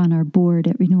parents are on our board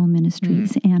at Renewal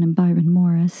Ministries, Ann and Byron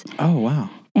Morris. Oh, wow.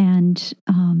 And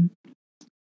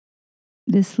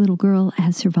this little girl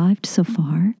has survived so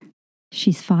far.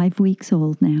 She's 5 weeks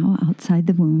old now, outside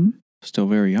the womb. Still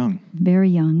very young. Very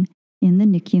young, in the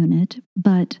NIC unit.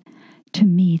 But to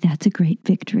me, that's a great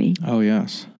victory. Oh,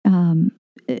 yes.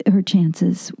 Her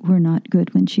chances were not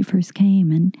good when she first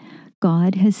came, and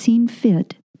God has seen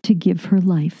fit to give her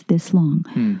life this long.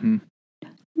 Mm-hmm.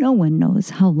 No one knows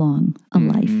how long a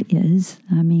life is.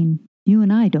 I mean, you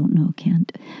and I don't know,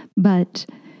 Kent. But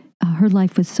her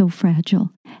life was so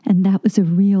fragile, and that was a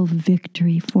real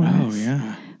victory for us. Oh,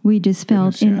 yeah. We just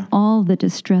felt in all the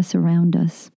distress around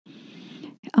us.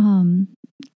 Go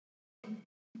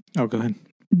ahead.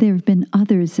 There have been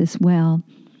others as well.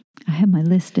 I have my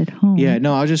list at home. Yeah,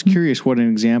 no, I was just curious what an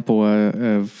example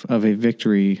of a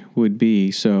victory would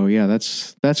be. So, yeah,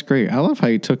 that's great. I love how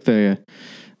you took the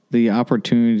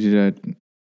opportunity to,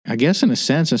 I guess in a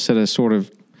sense, instead of sort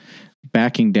of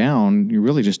backing down, you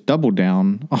really just doubled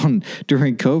down on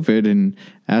during COVID and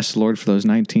asked the Lord for those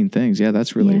 19 things. Yeah,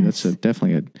 that's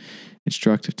definitely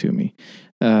instructive to me.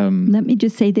 Let me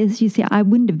just say this. You see, I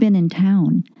wouldn't have been in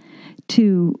town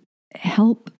to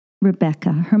help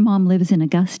Rebecca. Her mom lives in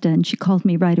Augusta, and she called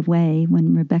me right away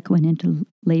when Rebecca went into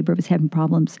labor, was having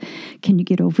problems. Can you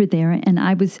get over there? And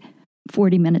I was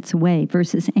 40 minutes away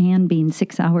versus Anne being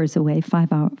 6 hours away,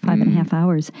 5 and a half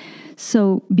hours.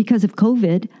 So because of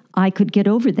COVID, I could get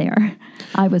over there.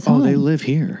 I was home. Oh, they live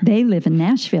here. They live in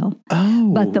Nashville.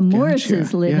 Oh, but the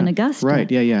Morrises live in Augusta.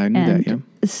 Right. Yeah. I knew that. Yeah.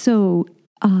 So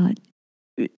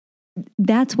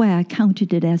that's why I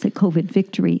counted it as a COVID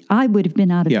victory. I would have been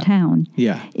out of town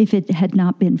if it had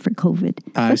not been for COVID.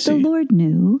 But the Lord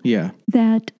knew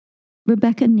that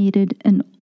Rebecca needed an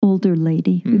older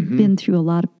lady who'd been through a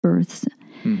lot of births.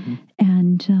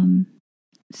 And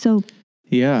so...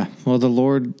 Yeah. Well, the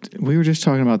Lord, we were just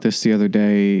talking about this the other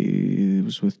day.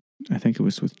 I think it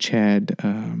was with Chad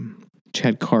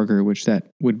Carger, which that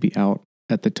would be out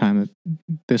at the time that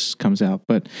this comes out.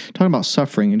 But talking about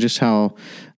suffering and just how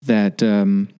that,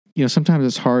 sometimes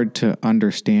it's hard to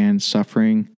understand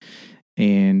suffering,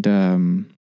 and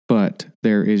but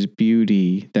there is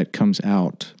beauty that comes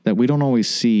out that we don't always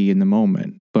see in the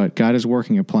moment, but God is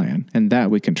working a plan, and that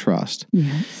we can trust.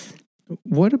 Yes.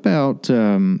 What about,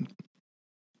 I'm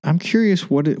curious,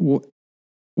 what is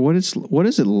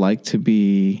it like to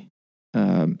be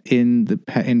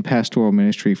in pastoral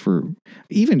ministry for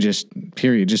even just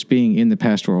being in the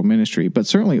pastoral ministry, but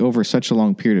certainly over such a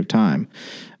long period of time?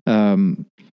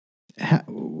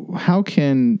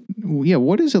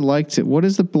 What is it like what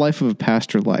is the life of a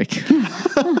pastor like?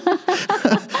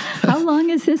 How long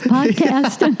is this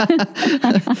podcast?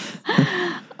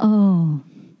 Oh,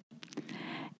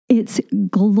 it's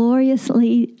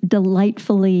gloriously,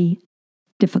 delightfully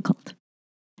difficult.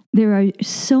 There are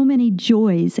so many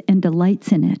joys and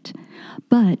delights in it,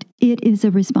 but it is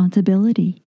a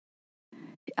responsibility.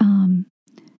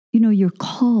 You're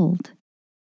called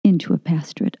into a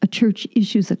pastorate. A church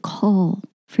issues a call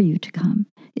for you to come.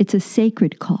 It's a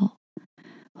sacred call,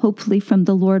 hopefully from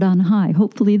the Lord on high.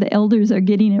 Hopefully the elders are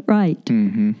getting it right.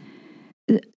 Mm-hmm.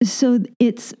 So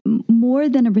it's more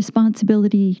than a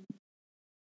responsibility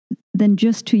than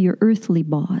just to your earthly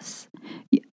boss,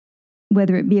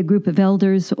 whether it be a group of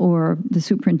elders or the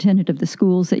superintendent of the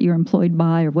schools that you're employed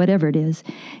by or whatever it is.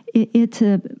 It's,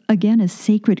 again, a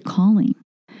sacred calling.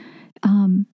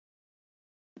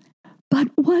 But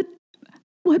what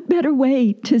better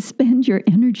way to spend your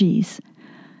energies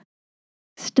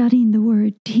studying the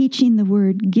Word, teaching the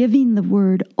Word, giving the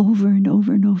Word over and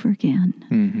over and over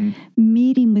again,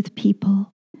 meeting with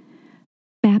people,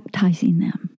 baptizing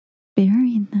them,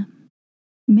 burying them,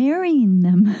 marrying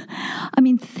them. I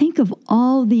mean, think of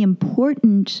all the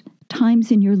important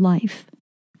times in your life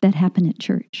that happen at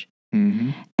church.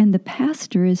 And the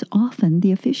pastor is often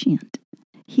the officiant.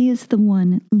 He is the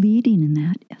one leading in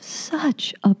that.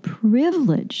 Such a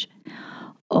privilege.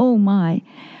 Oh my.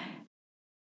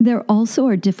 There also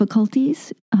are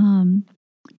difficulties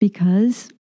because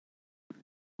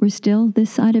we're still this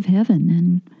side of heaven,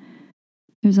 and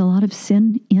there's a lot of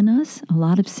sin in us, a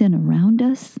lot of sin around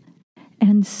us.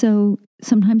 And so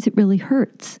sometimes it really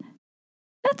hurts.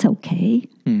 That's okay.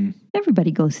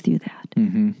 Everybody goes through that.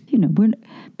 You know,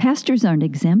 pastors aren't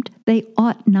exempt. They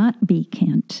ought not be,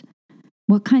 Kent.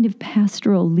 What kind of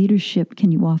pastoral leadership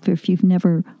can you offer if you've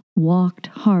never walked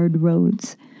hard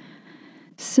roads?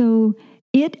 So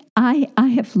I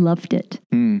have loved it.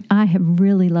 I have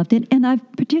really loved it. And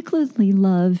I've particularly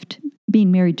loved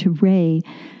being married to Ray.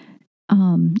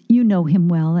 You know him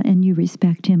well and you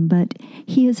respect him, but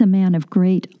he is a man of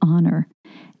great honor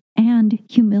and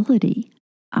humility.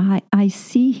 I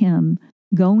see him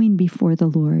going before the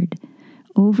Lord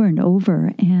over and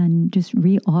over and just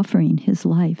re-offering his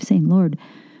life, saying, Lord,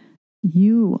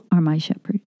 you are my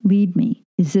shepherd. Lead me.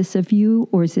 Is this of you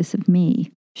or is this of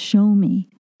me? Show me.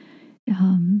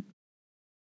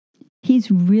 He's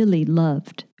really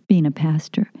loved being a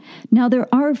pastor. Now,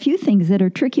 there are a few things that are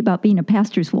tricky about being a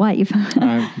pastor's wife.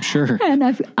 I'm sure. And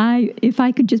if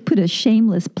I could just put a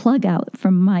shameless plug out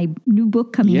from my new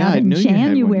book coming out in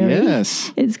January.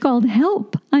 Yes. It's called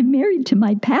Help, I'm Married to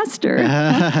My Pastor.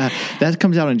 That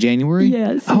comes out in January?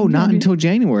 Yes. Oh, not until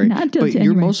January. Not until But January.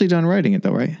 You're mostly done writing it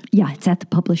though, right? Yeah, it's at the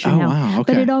publisher now. Wow,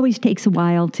 okay. But it always takes a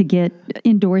while to get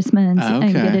endorsements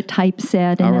and get it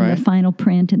typeset and then the final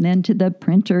print and then to the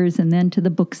printers and then to the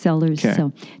booksellers. Okay.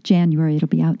 So January it'll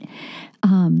be out.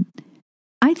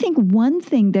 I think one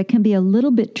thing that can be a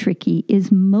little bit tricky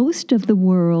is most of the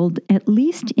world, at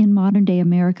least in modern day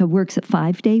America, works a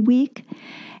 5-day week,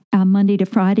 Monday to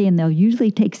Friday, and they'll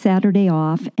usually take Saturday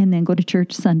off and then go to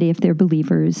church Sunday if they're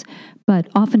believers. But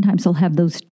oftentimes they'll have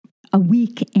those a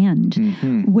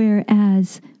weekend,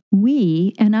 whereas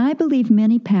we, and I believe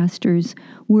many pastors,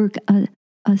 work a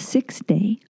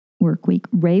 6-day work week.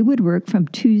 Ray would work from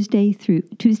Tuesday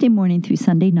morning through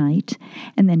Sunday night,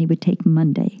 and then he would take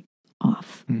Monday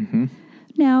off.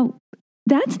 Now,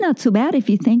 that's not so bad if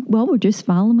you think, well, we're just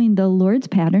following the Lord's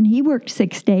pattern. He worked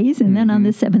 6 days, and then on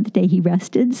the 7th day he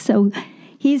rested. So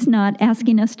he's not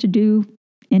asking us to do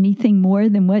anything more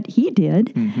than what he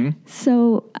did.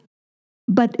 So,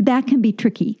 but that can be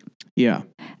tricky. Yeah.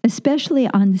 Especially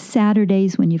on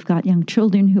Saturdays when you've got young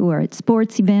children who are at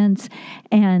sports events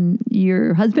and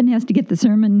your husband has to get the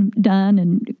sermon done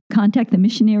and contact the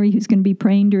missionary who's going to be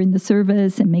praying during the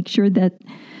service and make sure that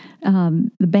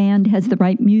the band has the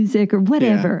right music or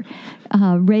whatever.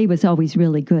 Yeah. Ray was always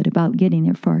really good about getting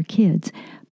there for our kids.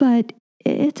 But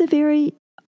it's a very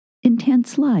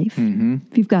intense life.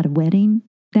 If you've got a wedding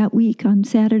that week on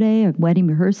Saturday, a wedding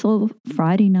rehearsal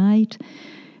Friday night,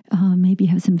 maybe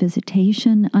have some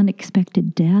visitation,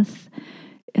 unexpected death,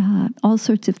 all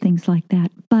sorts of things like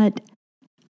that. But,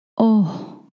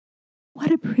 oh,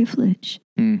 what a privilege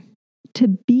to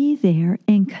be there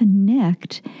and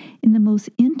connect in the most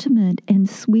intimate and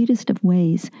sweetest of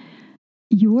ways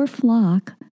your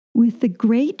flock with the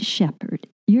great shepherd.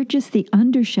 You're just the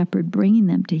under shepherd bringing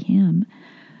them to him.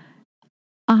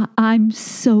 I'm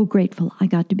so grateful I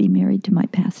got to be married to my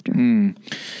pastor.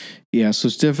 Yeah, so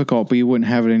it's difficult, but you wouldn't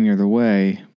have it any other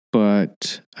way.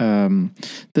 But the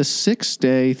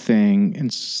 6-day thing,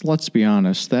 and let's be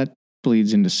honest, that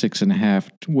bleeds into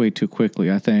 6.5 way too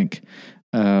quickly, I think.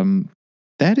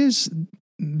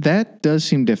 That does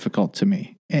seem difficult to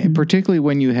me, and particularly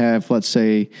when you have, let's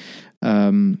say,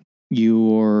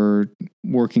 you're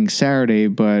working Saturday,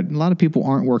 but a lot of people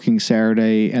aren't working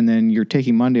Saturday, and then you're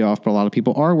taking Monday off, but a lot of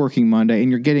people are working Monday, and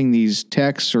you're getting these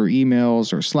texts or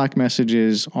emails or Slack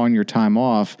messages on your time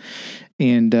off.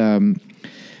 And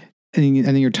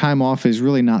and your time off is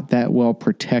really not that well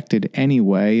protected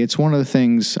anyway. It's one of the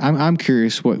things I'm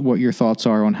curious what your thoughts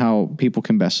are on how people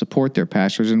can best support their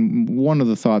pastors. And one of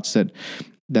the thoughts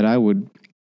that I would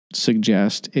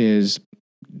suggest is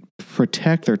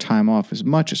protect their time off as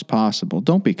much as possible.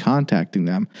 Don't be contacting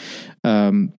them,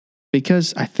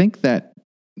 because I think that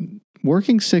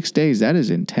working 6 days, that is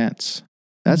intense.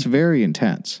 That's very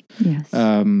intense. Yes.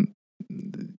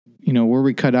 Were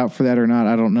we cut out for that or not?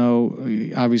 I don't know.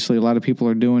 Obviously, a lot of people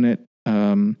are doing it.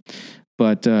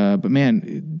 But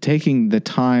man, taking the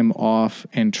time off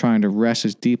and trying to rest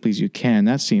as deeply as you can,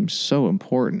 that seems so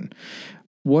important.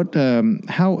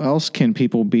 How else can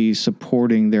people be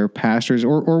supporting their pastors,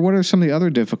 or what are some of the other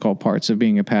difficult parts of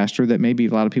being a pastor that maybe a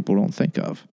lot of people don't think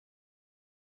of?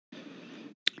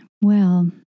 Well,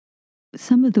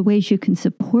 some of the ways you can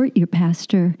support your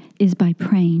pastor is by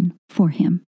praying for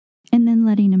him and then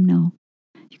letting him know.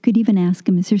 You could even ask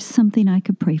him, is there something I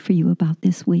could pray for you about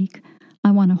this week?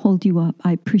 I want to hold you up.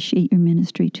 I appreciate your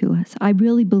ministry to us. I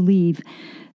really believe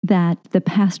that the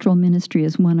pastoral ministry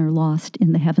is won or lost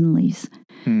in the heavenlies.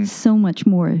 So much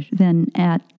more than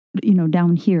at,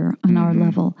 down here on our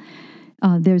level.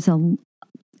 There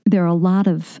are a lot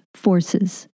of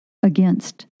forces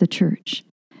against the church.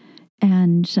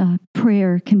 And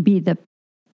prayer can be the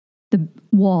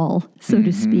wall, so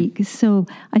to speak. So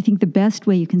I think the best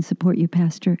way you can support your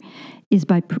pastor is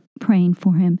by praying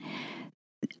for him.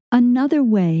 Another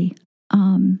way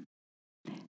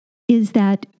is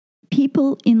that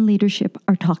people in leadership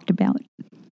are talked about.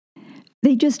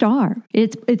 They just are.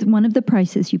 It's one of the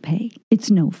prices you pay.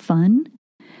 It's no fun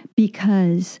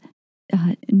because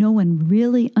no one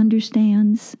really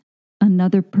understands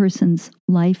another person's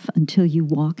life until you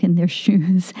walk in their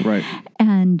shoes. Right.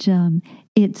 And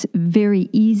it's very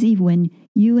easy when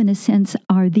you, in a sense,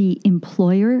 are the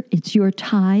employer. It's your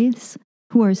tithes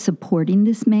who are supporting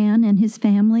this man and his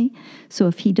family. So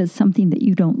if he does something that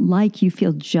you don't like, you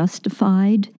feel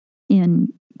justified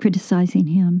in criticizing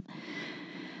him.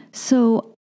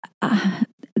 So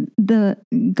the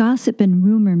gossip and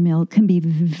rumor mill can be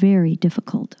very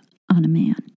difficult on a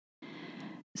man.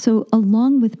 So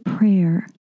along with prayer,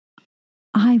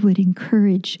 I would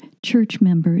encourage church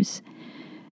members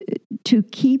to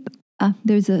keep,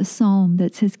 there's a psalm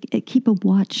that says, keep a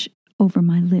watch over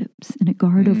my lips and a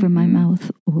guard over my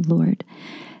mouth, O Lord.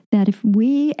 That if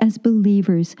we as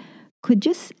believers could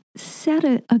just set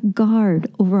a guard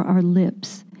over our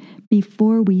lips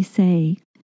before we say,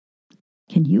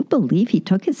 can you believe he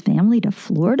took his family to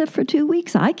Florida for 2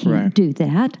 weeks? I can't do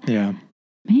that. Yeah.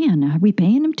 Man, are we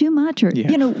paying him too much? Or,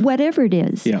 whatever it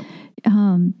is. Yeah.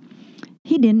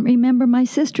 He didn't remember my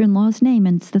sister-in-law's name,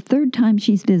 and it's the third time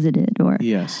she's visited. Or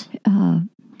yes.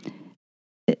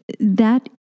 That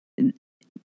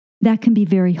can be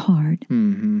very hard.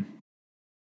 Mm-hmm.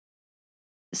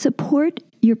 Support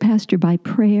your pastor by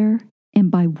prayer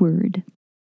and by word.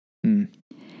 Mm.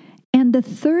 And the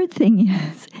third thing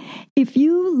is, if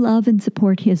you love and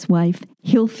support his wife,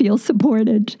 he'll feel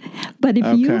supported. But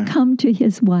if you come to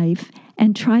his wife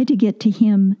and try to get to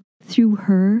him through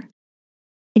her,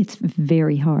 it's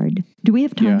very hard. Do we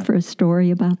have time for a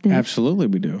story about this? Absolutely,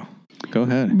 we do. Go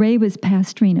ahead. Ray was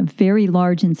pastoring a very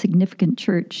large and significant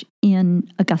church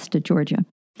in Augusta, Georgia.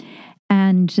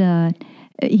 And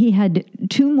he had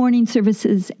 2 morning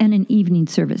services and an evening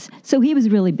service. So he was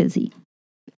really busy.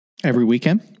 Every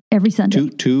weekend? Every Sunday.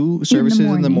 Two services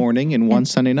in the morning and one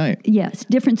Sunday night. Yes,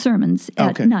 different sermons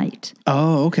at night.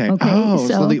 Oh, okay.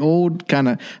 So the old kind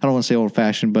of, I don't want to say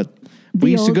old-fashioned, but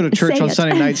we used to go to church on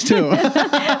Sunday nights too.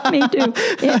 Me too.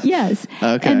 Yes.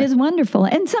 Okay. And it's wonderful.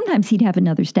 And sometimes he'd have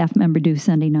another staff member do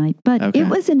Sunday night. But it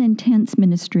was an intense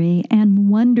ministry and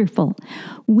wonderful.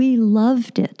 We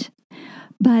loved it.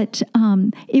 But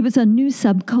it was a new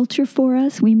subculture for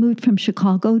us. We moved from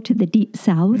Chicago to the Deep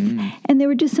South, and there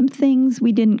were just some things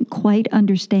we didn't quite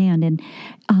understand. And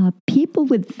people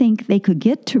would think they could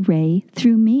get to Ray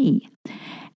through me.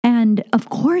 And, of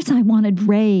course, I wanted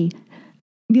Ray,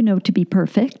 to be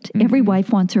perfect. Mm-hmm. Every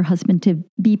wife wants her husband to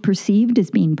be perceived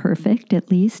as being perfect, at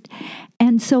least.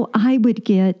 And so I would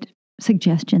get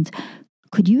suggestions.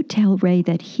 Could you tell Ray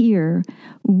that here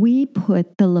we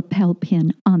put the lapel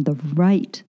pin on the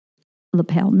right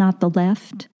lapel, not the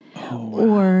left? Oh, wow.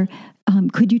 Or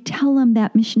could you tell him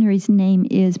that missionary's name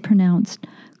is pronounced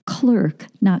clerk,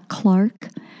 not Clark?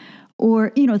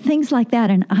 Or, things like that.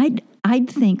 And I'd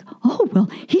think, oh, well,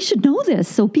 he should know this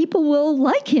so people will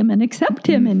like him and accept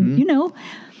him. Mm-hmm. And,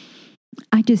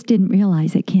 I just didn't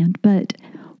realize it, Kent. But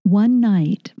one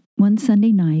night one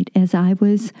Sunday night as I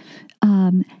was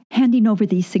handing over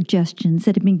these suggestions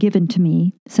that had been given to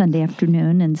me Sunday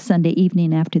afternoon and Sunday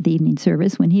evening after the evening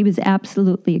service when he was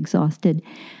absolutely exhausted.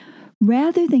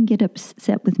 Rather than get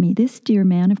upset with me, this dear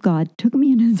man of God took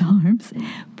me in his arms,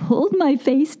 pulled my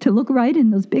face to look right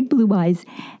in those big blue eyes,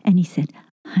 and he said,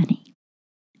 "Honey,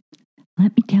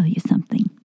 let me tell you something."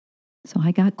 So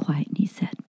I got quiet and he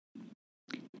said,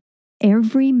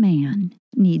 "Every man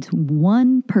needs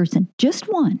one person, just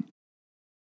one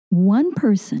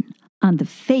person on the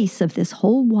face of this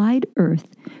whole wide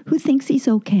earth who thinks he's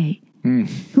okay,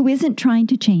 who isn't trying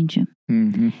to change him."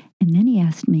 Mm-hmm. And then he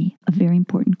asked me a very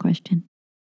important question.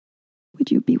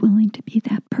 "Would you be willing to be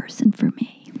that person for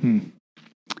me?"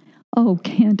 Oh,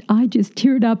 Kent, I just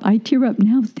teared up. I tear up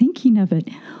now thinking of it.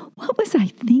 What was I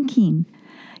thinking?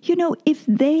 You know, if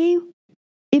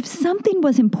something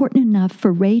was important enough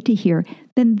for Ray to hear,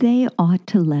 then they ought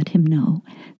to let him know.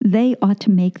 They ought to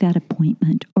make that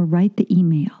appointment or write the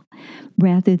email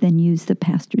rather than use the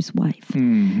pastor's wife.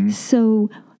 Mm-hmm. So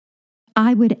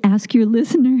I would ask your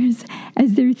listeners,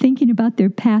 as they're thinking about their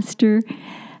pastor,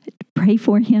 pray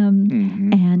for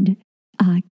him and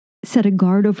set a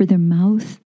guard over their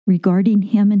mouth regarding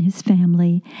him and his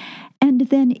family. And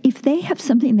then if they have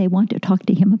something they want to talk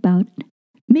to him about,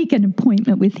 make an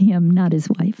appointment with him, not his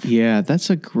wife. Yeah, that's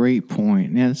a great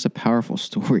point. Yeah, that's a powerful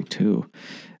story too.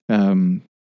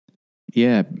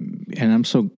 Yeah, and I'm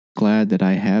so glad that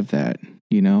I have that.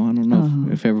 You know, I don't know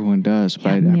if everyone does,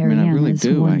 but I really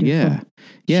do. Yeah.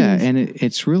 And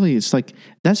it's like,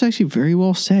 that's actually very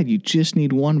well said. You just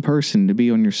need one person to be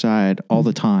on your side all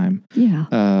the time. Yeah.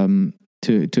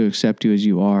 To accept you as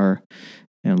you are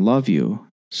and love you.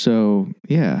 So,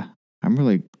 yeah, I'm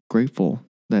really grateful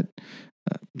that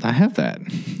I have that.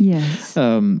 Yes.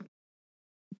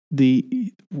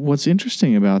 What's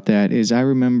interesting about that is I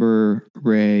remember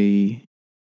Ray,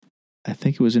 I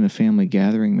think it was in a family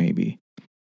gathering maybe,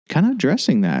 kind of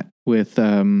addressing that with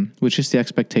which is the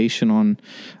expectation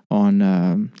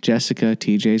on Jessica,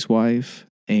 TJ's wife.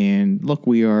 And look,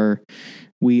 we are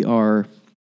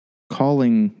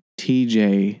calling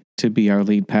TJ to be our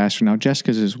lead pastor. Now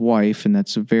Jessica's his wife, and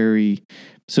that's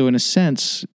so in a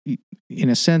sense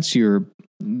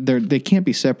they can't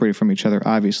be separated from each other,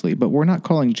 obviously, but we're not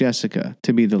calling Jessica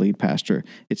to be the lead pastor.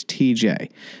 It's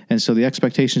TJ. And so the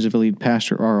expectations of a lead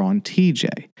pastor are on TJ.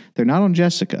 They're not on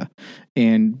Jessica.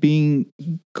 And being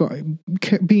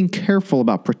careful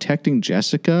about protecting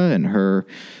Jessica and her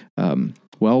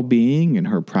well-being and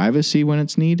her privacy when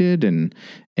it's needed, and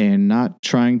not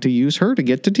trying to use her to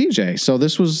get to TJ. So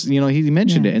this was, he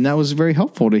mentioned it, and that was very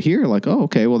helpful to hear, like, oh,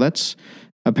 okay, well, that's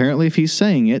apparently, if he's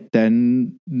saying it,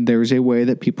 then there's a way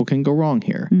that people can go wrong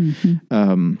here.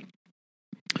 Mm-hmm.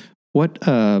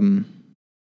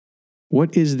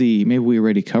 What is maybe we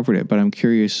already covered it, but I'm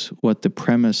curious what the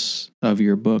premise of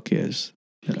your book is.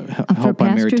 Help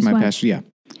I'm Married to My Pastor. Yeah.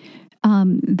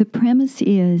 The premise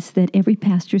is that every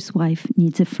pastor's wife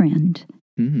needs a friend.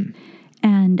 Mm.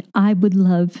 And I would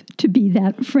love to be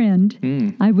that friend.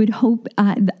 Mm. I would hope,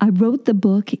 I wrote the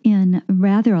book in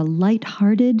rather a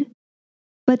lighthearted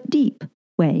but deep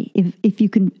way, if you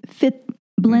can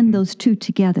blend those two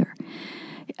together,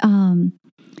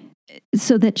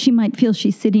 so that she might feel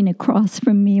she's sitting across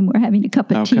from me and we're having a cup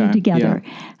of tea together.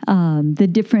 Yeah. The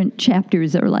different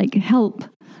chapters are like, help,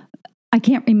 I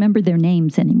can't remember their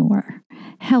names anymore.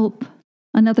 Help,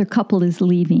 another couple is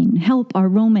leaving. Help, our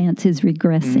romance is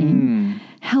regressing.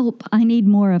 Help, I need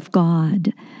more of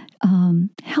God.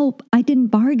 Help, I didn't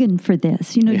bargain for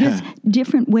this. Just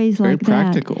different ways very like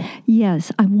practical. That.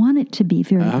 Yes, I want it to be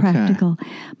very practical.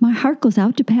 My heart goes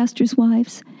out to pastors'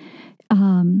 wives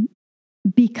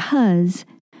because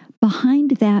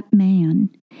behind that man,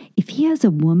 if he has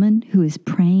a woman who is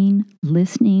praying,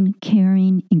 listening,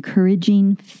 caring,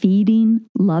 encouraging, feeding,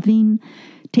 loving,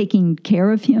 taking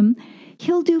care of him,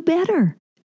 he'll do better.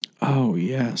 Oh,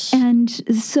 yes. And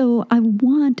so I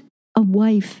want a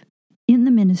wife in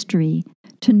the ministry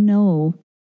to know,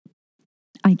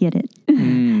 I get it.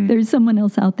 There's someone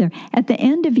else out there. At the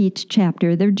end of each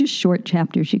chapter, they're just short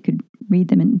chapters. You could read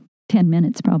them in 10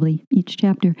 minutes, probably, each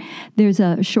chapter. There's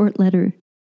a short letter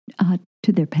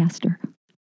to their pastor,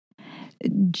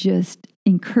 just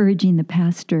encouraging the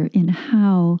pastor in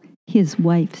how his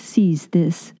wife sees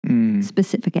this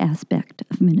specific aspect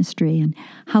of ministry and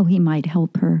how he might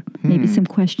help her. Maybe some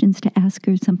questions to ask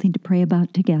her, something to pray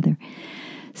about together.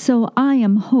 So I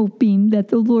am hoping that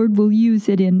the Lord will use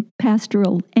it in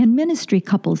pastoral and ministry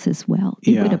couples as well.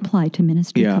 It would apply to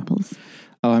ministry couples.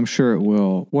 Oh, I'm sure it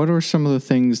will. What are some of the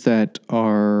things that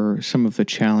are some of the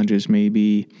challenges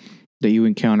maybe that you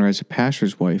encounter as a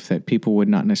pastor's wife that people would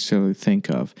not necessarily think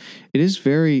of. It is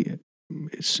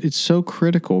it's so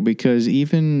critical because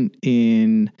even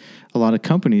in a lot of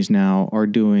companies now are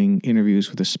doing interviews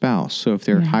with a spouse. So if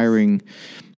they're hiring,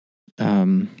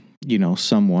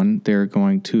 someone, they're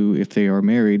going to, if they are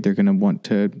married, they're going to want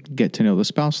to get to know the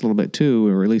spouse a little bit too,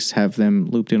 or at least have them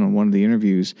looped in on one of the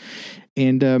interviews.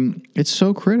 And it's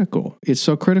so critical. It's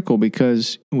so critical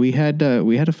because we had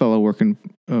a fellow working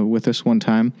with us one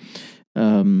time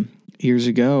years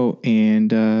ago,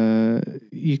 and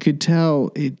you could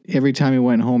tell every time he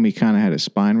went home, he kind of had his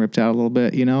spine ripped out a little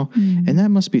bit, and that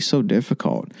must be so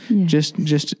difficult. Yeah.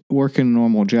 Just working a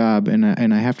normal job, and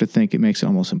I have to think it makes it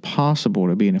almost impossible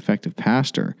to be an effective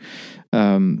pastor.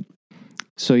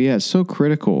 So yeah, it's so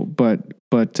critical, but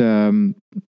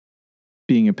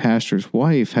being a pastor's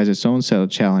wife has its own set of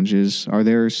challenges. Are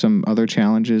there some other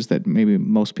challenges that maybe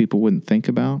most people wouldn't think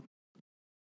about?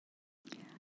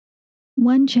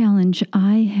 One challenge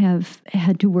I have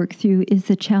had to work through is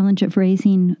the challenge of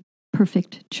raising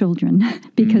perfect children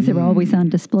because they're always on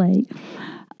display.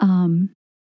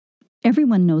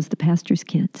 Everyone knows the pastor's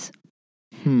kids.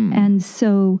 And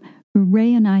so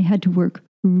Ray and I had to work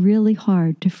really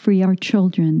hard to free our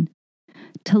children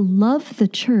to love the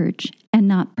church and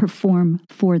not perform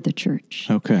for the church.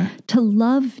 Okay. To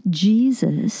love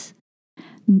Jesus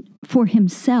for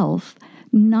himself,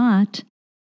 not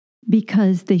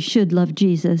because they should love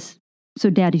Jesus so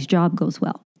daddy's job goes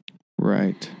well.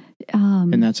 Right.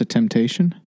 And that's a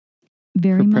temptation?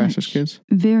 Very for much. Pastor's kids?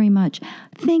 Very much.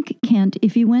 Think, Kent,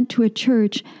 if you went to a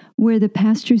church where the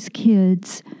pastor's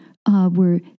kids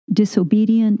were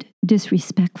disobedient,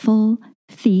 disrespectful,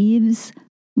 thieves,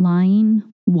 lying,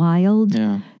 wild,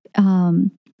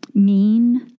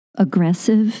 mean,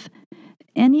 aggressive,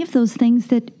 any of those things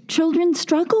that children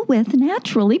struggle with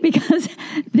naturally because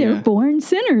they're born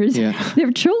sinners. Yeah.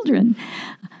 They're children.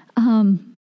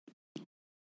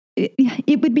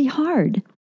 It would be hard.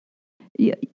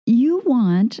 You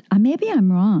want, maybe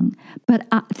I'm wrong, but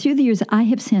through the years I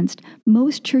have sensed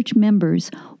most church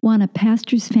members want a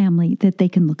pastor's family that they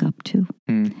can look up to.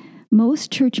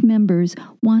 Most church members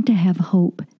want to have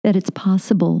hope that it's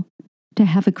possible to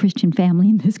have a Christian family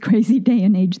in this crazy day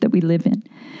and age that we live in.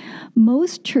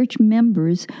 Most church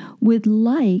members would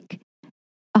like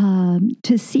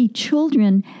to see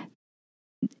children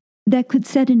that could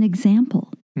set an example.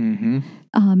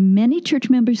 Many church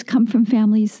members come from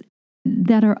families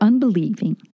that are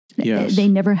unbelieving. Yes. They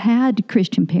never had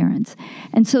Christian parents.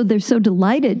 And so they're so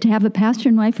delighted to have a pastor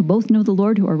and wife who both know the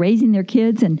Lord, who are raising their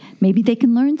kids, and maybe they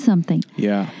can learn something.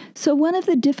 Yeah. So one of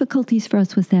the difficulties for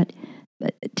us was that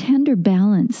tender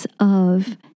balance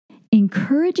of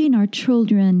encouraging our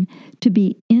children to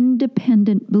be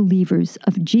independent believers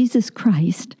of Jesus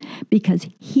Christ because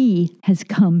he has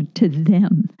come to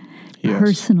them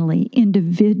personally,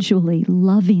 individually,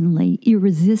 lovingly,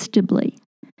 irresistibly.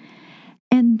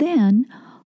 And then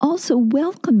also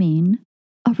welcoming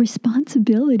a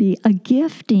responsibility, a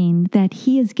gifting that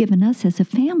he has given us as a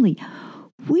family.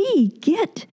 We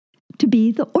get to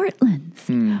be the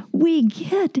Ortlunds. We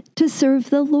get to serve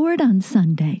the Lord on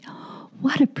Sunday.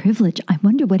 What a privilege. I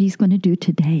wonder what he's going to do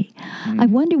today. I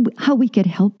wonder how we could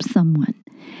help someone.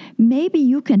 Maybe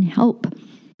you can help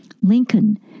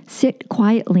Lincoln sit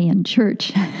quietly in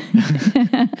church.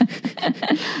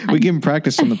 We give him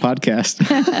practice on the podcast.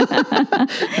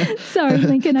 Sorry,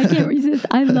 Lincoln, I can't resist.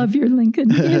 I love your Lincoln.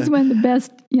 He is one of the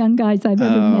best young guys I've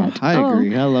ever met. I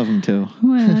agree. I love him too.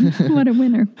 Man, what a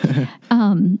winner.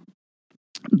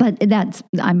 But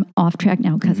I'm off track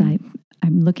now because I'm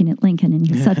looking at Lincoln and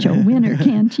he's such a winner,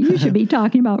 Kent. You should be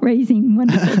talking about raising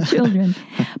wonderful children.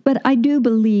 But I do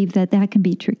believe that can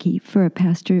be tricky for a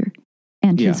pastor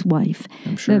and his wife.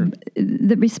 I'm sure.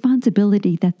 The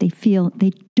responsibility that they feel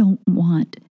they don't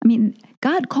want. I mean,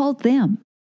 God called them.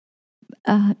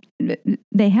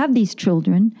 They have these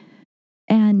children,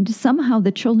 and somehow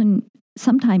the children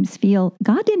sometimes feel,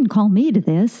 God didn't call me to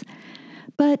this,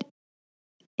 but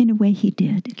in a way he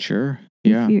did. Sure,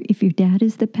 yeah. If your dad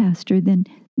is the pastor, then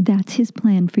that's his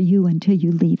plan for you until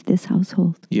you leave this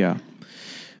household. Yeah,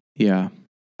 yeah.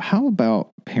 How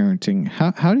about parenting?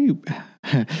 How do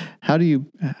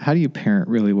you parent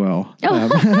really well?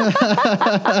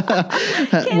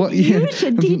 You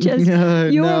should teach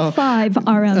us. Your 5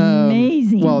 are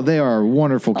amazing. Well, they are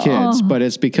wonderful kids, but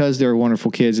it's because they're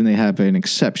wonderful kids and they have an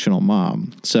exceptional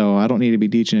mom. So I don't need to be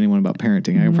teaching anyone about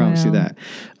parenting. I can promise you that.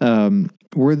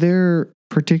 Were there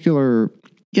particular?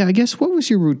 Yeah, I guess. What was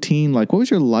your routine like? What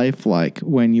was your life like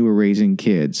when you were raising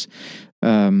kids?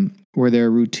 Were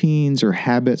there routines or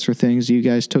habits or things you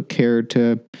guys took care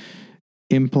to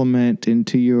implement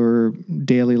into your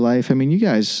daily life? I mean, you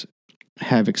guys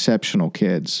have exceptional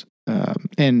kids.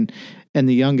 And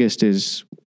the youngest is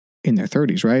in their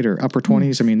 30s, right? Or upper 20s.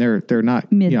 Yes. I mean, they're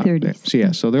not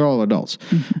mid-30s. So they're all adults.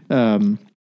 Mm-hmm.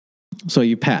 So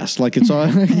you passed, like it's all,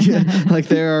 like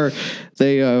they're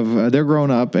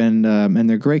grown up and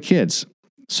they're great kids.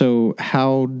 So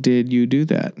how did you do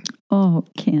that? Oh,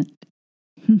 Kent.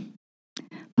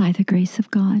 By the grace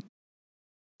of God,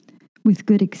 with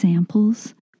good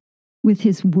examples, with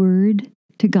His Word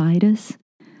to guide us,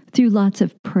 through lots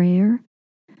of prayer,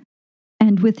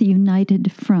 and with a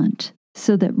united front,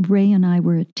 so that Ray and I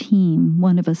were a team.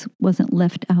 One of us wasn't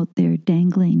left out there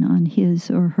dangling on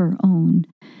his or her own.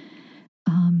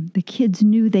 The kids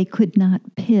knew they could not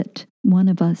pit one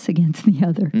of us against the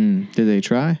other. Did they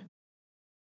try?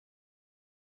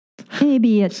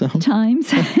 Maybe at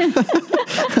times.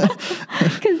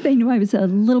 Because they knew I was a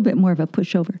little bit more of a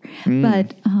pushover.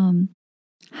 But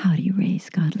how do you raise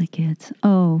godly kids?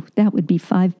 Oh, that would be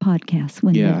 5 podcasts,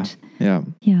 wouldn't it?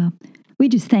 Yeah. We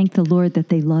just thank the Lord that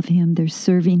they love Him. They're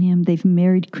serving Him. They've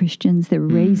married Christians. They're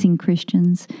raising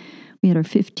Christians. We had our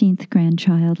 15th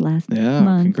grandchild last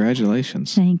month.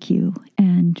 Congratulations. Thank you.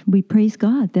 And we praise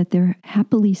God that they're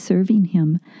happily serving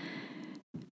Him.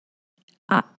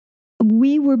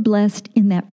 We were blessed in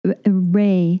that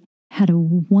Ray had a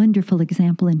wonderful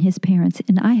example in his parents,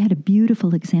 and I had a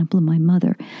beautiful example in my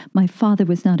mother. My father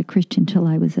was not a Christian till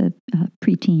I was a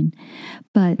preteen.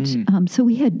 But so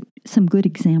we had some good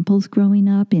examples growing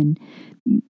up in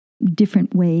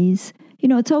different ways. You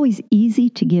know, it's always easy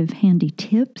to give handy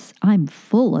tips. I'm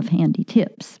full of handy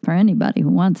tips for anybody who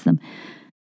wants them.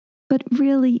 But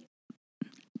really,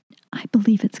 I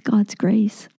believe it's God's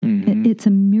grace. Mm-hmm. It's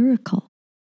a miracle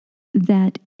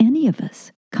that any of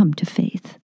us come to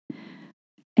faith.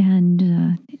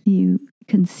 And you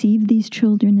conceive these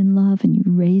children in love, and you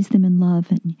raise them in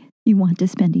love, and you want to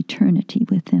spend eternity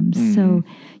with them. Mm-hmm. So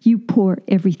you pour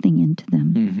everything into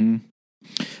them. Mm-hmm.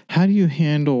 How did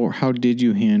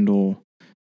you handle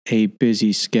a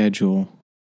busy schedule,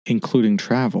 including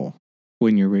travel,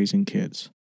 when you're raising kids?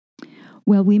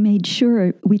 Well, we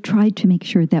tried to make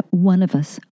sure that one of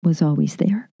us was always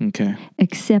there. Okay.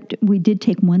 Except we did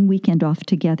take one weekend off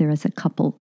together as a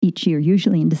couple each year,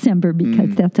 usually in December,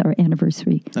 because that's our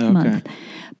anniversary month.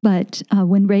 But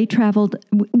when Ray traveled,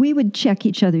 we would check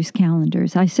each other's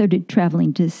calendars. I started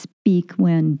traveling to speak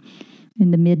when,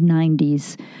 in the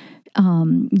mid-90s,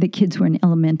 the kids were in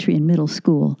elementary and middle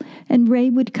school, and Ray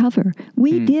would cover.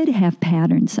 We did have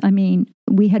patterns. I mean,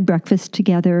 we had breakfast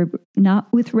together, not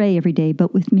with Ray every day,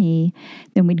 but with me.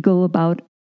 Then we'd go about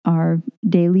our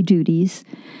daily duties,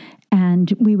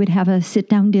 and we would have a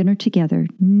sit-down dinner together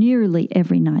nearly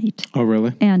every night. Oh,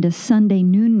 really? And a Sunday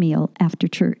noon meal after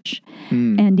church.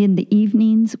 And in the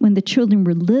evenings, when the children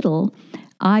were little,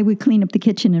 I would clean up the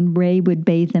kitchen, and Ray would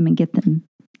bathe them and get them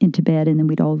into bed, and then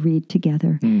we'd all read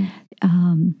together.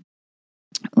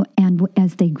 And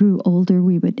as they grew older,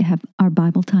 we would have our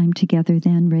Bible time together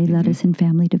then. Ray led us in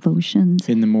family devotions.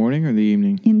 In the morning or the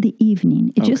evening? In the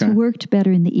evening. It just worked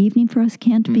better in the evening for us,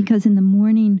 Kent, because in the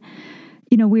morning,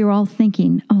 you know, we were all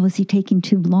thinking, oh, is he taking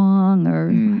too long?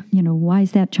 Or, you know, why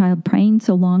is that child praying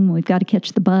so long when we've got to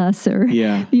catch the bus? Or,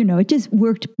 you know, it just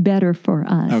worked better for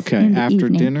us. Okay. After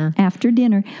dinner? After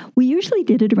dinner. We usually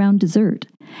did it around dessert.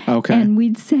 Okay. And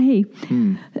we'd say,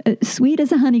 sweet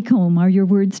as a honeycomb are your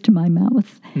words to my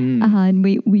mouth. And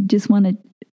we just want to,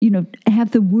 you know,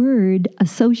 have the word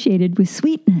associated with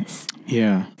sweetness.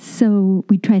 Yeah. So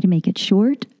we'd try to make it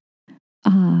short.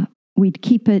 We'd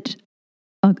keep it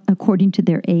according to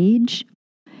their age.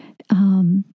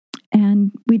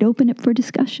 And we'd open it for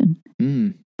discussion.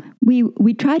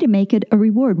 We try to make it a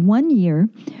reward. One year,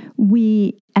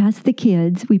 we asked the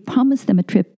kids, we promised them a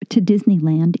trip to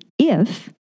Disneyland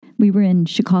if we were in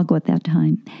Chicago at that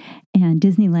time, and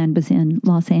Disneyland was in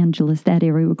Los Angeles, that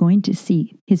area. We were going to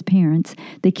see his parents.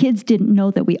 The kids didn't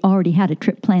know that we already had a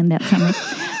trip planned that summer.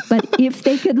 But if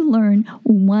they could learn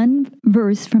one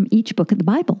verse from each book of the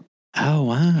Bible. Oh,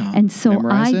 wow. And so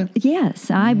Memorize it? Yes,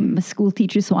 I'm a school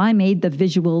teacher, so I made the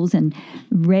visuals, and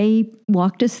Ray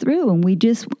walked us through, and we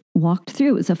just walked through.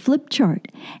 It was a flip chart,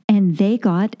 and they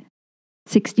got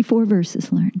 64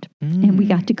 verses learned, and we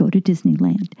got to go to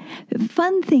Disneyland.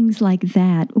 Fun things like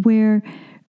that where,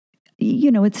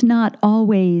 you know, it's not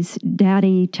always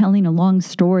daddy telling a long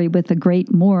story with a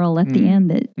great moral at the end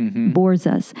that bores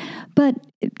us, but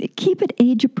keep it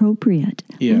age appropriate.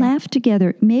 Yeah. Laugh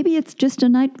together. Maybe it's just a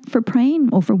night for praying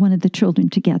over one of the children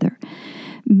together.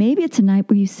 Maybe it's a night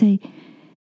where you say,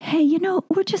 hey, you know,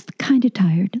 we're just kind of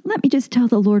tired. Let me just tell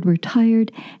the Lord we're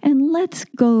tired, and let's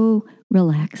go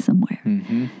relax somewhere.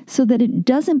 So that it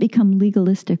doesn't become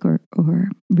legalistic or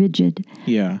rigid.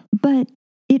 Yeah. But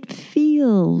it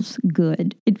feels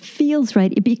good. It feels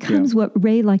right. It becomes what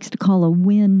Ray likes to call a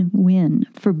win-win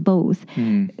for both.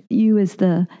 You as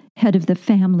the head of the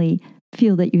family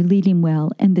feel that you're leading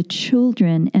well, and the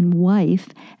children and wife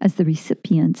as the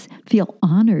recipients feel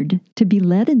honored to be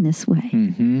led in this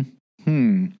way.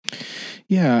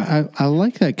 Yeah, I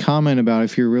like that comment about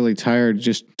if you're really tired,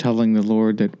 just telling the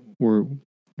Lord that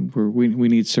we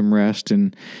need some rest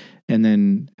and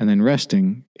then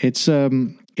resting.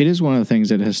 It is one of the things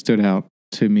that has stood out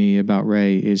to me about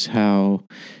Ray is how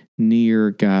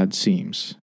near God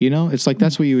seems. It's like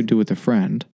that's what you would do with a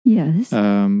friend. Yes.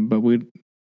 But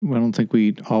I don't think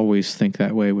we always think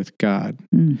that way with God.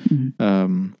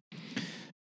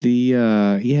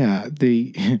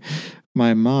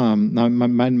 My mom,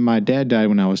 my dad died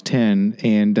when I was 10,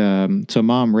 and so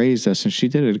Mom raised us, and she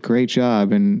did a great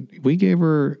job, and we gave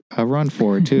her a run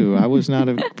for it too. I was not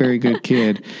a very good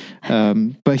kid,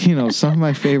 but some of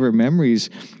my favorite memories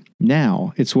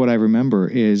now, it's what I remember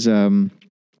is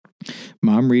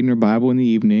Mom reading her Bible in the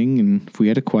evening, and if we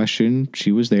had a question,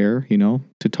 she was there,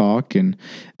 to talk. And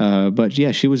but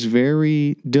yeah, she was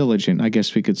very diligent, I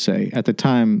guess we could say. At the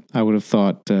time, I would have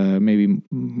thought maybe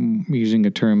using a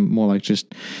term more like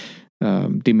just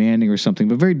demanding or something,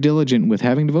 but very diligent with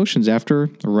having devotions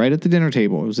right at the dinner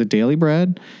table. It was a daily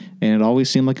bread, and it always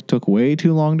seemed like it took way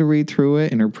too long to read through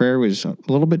it, and her prayer was a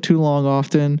little bit too long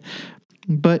often.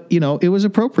 But, it was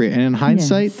appropriate. And in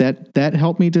hindsight, that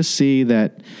helped me to see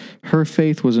that her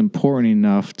faith was important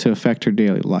enough to affect her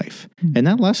daily life. And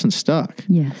that lesson stuck.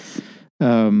 Yes.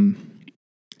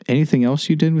 Anything else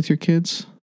you did with your kids?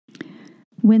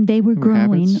 When they were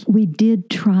growing, habits? we did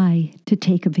try to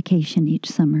take a vacation each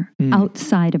summer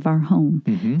outside of our home.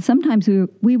 Sometimes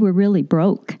we were really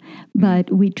broke,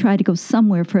 but we'd try to go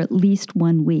somewhere for at least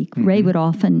 1 week. Ray would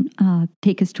often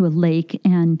take us to a lake,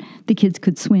 and the kids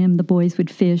could swim, the boys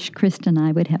would fish, Krista and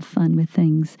I would have fun with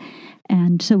things.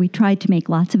 And so we tried to make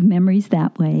lots of memories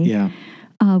that way. Yeah.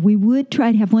 We would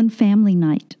try to have one family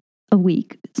night a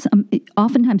week.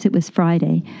 Oftentimes it was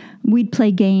Friday. We'd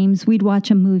play games. We'd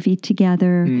watch a movie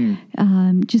together.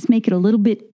 Just make it a little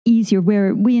bit easier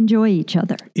where we enjoy each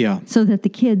other. Yeah. So that the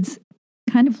kids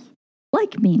kind of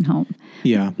like being home.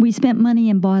 Yeah. We spent money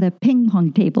and bought a ping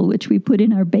pong table, which we put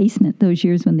in our basement those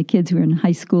years when the kids were in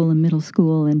high school and middle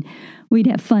school. And we'd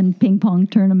have fun ping pong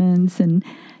tournaments. And,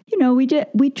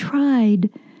 we tried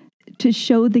to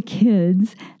show the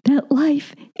kids that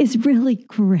life is really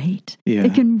great. Yeah.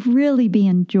 It can really be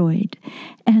enjoyed.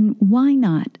 And why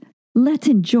not? Let's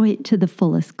enjoy it to the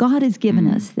fullest. God has given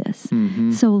us this.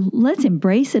 So let's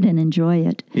embrace it and enjoy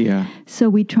it. Yeah. So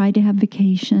we tried to have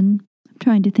vacation,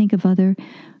 trying to think of other,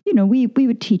 we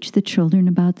would teach the children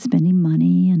about spending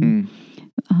money and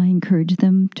encourage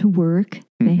them to work.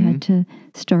 They had to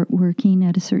start working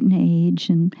at a certain age,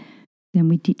 and then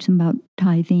we teach them about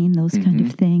tithing, those kind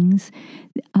of things.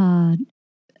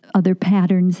 Other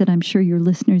patterns that I'm sure your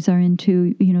listeners are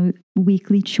into,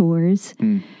 weekly chores,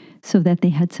 so that they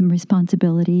had some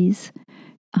responsibilities.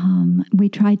 We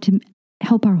tried to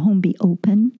help our home be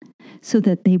open so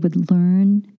that they would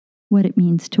learn what it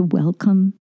means to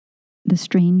welcome the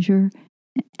stranger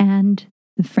and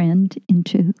the friend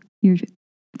into your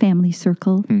family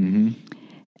circle.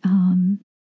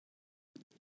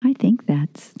 I think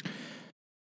that's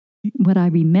what I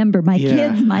remember. My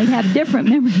kids might have different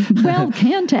memories. Well,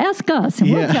 Kent, ask us,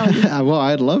 and we'll tell you. Well,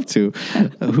 I'd love to.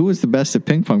 Who was the best at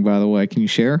ping pong, by the way? Can you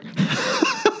share?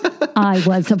 I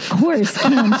was, of course,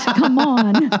 Kent. Come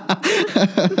on.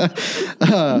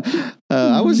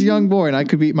 I was a young boy, and I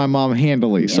could beat my mom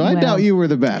handily, so I doubt you were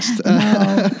the best.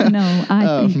 No,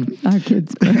 I think our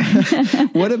kids were.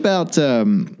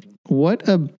 What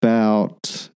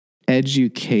about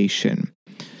education?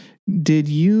 Did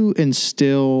you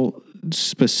instill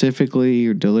specifically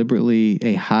or deliberately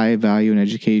a high value in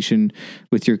education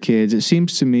with your kids? It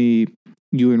seems to me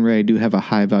you and Ray do have a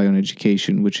high value in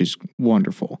education, which is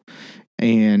wonderful.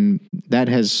 And that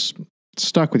has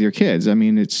stuck with your kids. I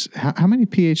mean, how many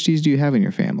PhDs do you have in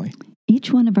your family?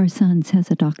 Each one of our sons has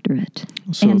a doctorate.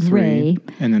 So and 3, Ray.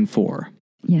 And then 4.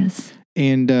 Yes.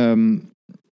 And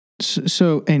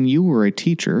so, and you were a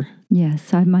teacher.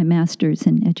 Yes, I have my master's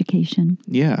in education.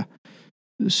 Yeah.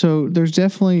 So there's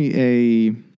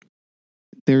definitely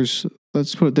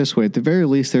let's put it this way, at the very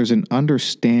least, there's an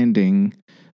understanding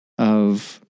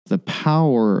of the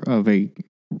power of a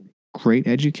great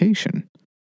education.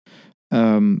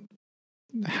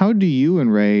 How do you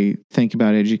and Ray think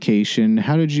about education?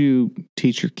 How did you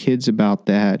teach your kids about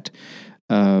that?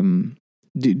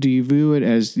 do you view it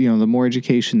as, the more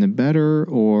education, the better,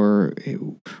 or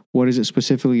what is it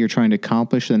specifically you're trying to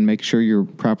accomplish and make sure you're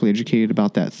properly educated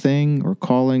about that thing or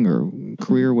calling or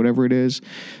career, whatever it is?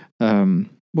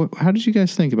 How did you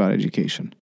guys think about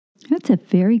education? That's a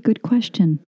very good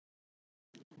question.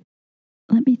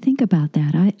 Let me think about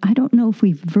that. I don't know if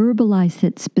we verbalized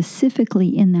it specifically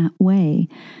in that way,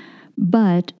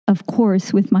 but of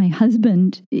course, with my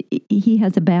husband, he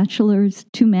has a bachelor's,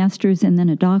 2 masters, and then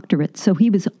a doctorate. So he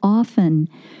was often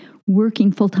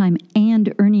working full-time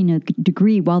and earning a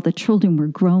degree while the children were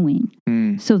growing.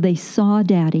 So they saw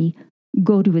Daddy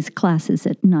go to his classes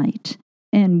at night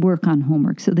and work on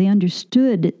homework. So they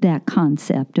understood that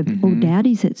concept of,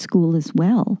 Daddy's at school as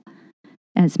well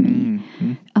as me.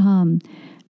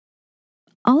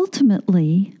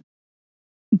 Ultimately,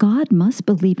 God must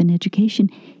believe in education.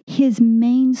 His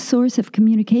main source of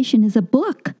communication is a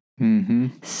book.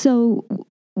 So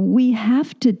we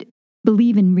have to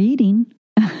believe in reading,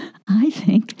 I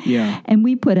think. Yeah. And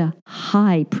we put a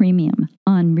high premium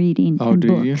on reading and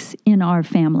books in our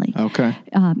family. Okay.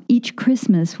 Each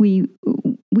Christmas, we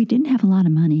didn't have a lot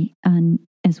of money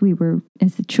as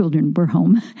the children were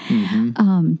home.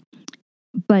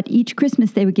 But each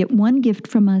Christmas, they would get one gift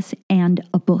from us and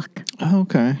a book. Oh,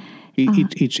 okay.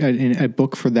 Each a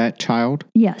book for that child?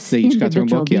 Yes. They each got their own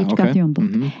book? They each got their own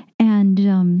book.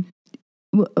 And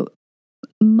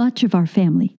much of our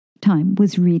family time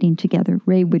was reading together.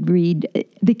 Ray would read.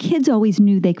 The kids always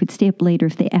knew they could stay up later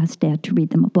if they asked Dad to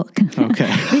read them a book.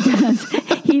 Okay. Because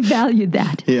he valued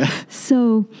that. Yeah.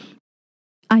 So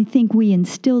I think we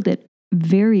instilled it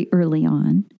very early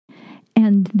on.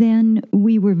 And then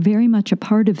we were very much a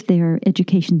part of their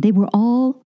education. They were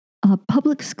all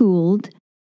public schooled,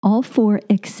 all 4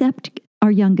 except our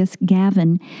youngest,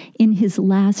 Gavin, in his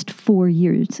last 4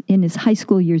 years. In his high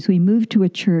school years, we moved to a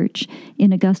church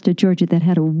in Augusta, Georgia that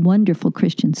had a wonderful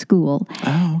Christian school.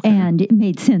 Oh, okay. And it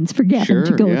made sense for Gavin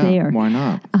to go there. Why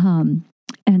not?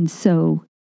 And so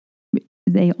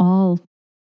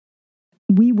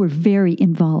we were very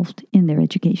involved in their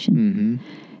education.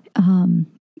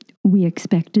 We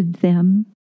expected them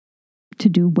to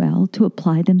do well, to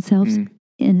apply themselves.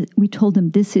 And we told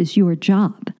them, this is your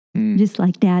job. Just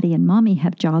like Daddy and Mommy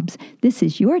have jobs, this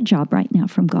is your job right now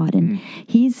from God. And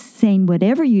He's saying,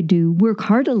 whatever you do, work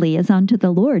heartily as unto the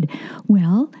Lord.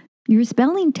 Well, your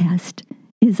spelling test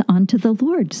is unto the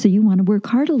Lord, so you want to work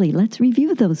heartily. Let's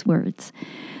review those words.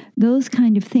 Those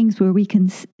kind of things where we can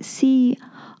see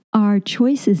our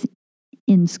choices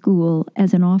in school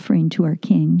as an offering to our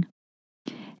King.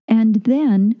 And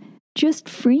then just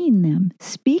freeing them,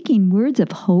 speaking words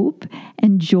of hope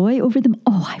and joy over them.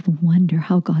 Oh, I wonder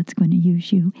how God's going to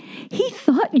use you. He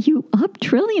thought you up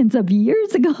trillions of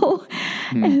years ago,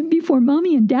 and before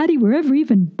Mommy and Daddy were ever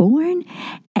even born,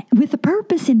 with a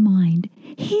purpose in mind.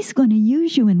 He's going to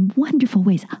use you in wonderful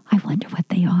ways. I wonder what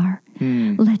they are.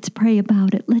 Let's pray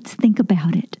about it. Let's think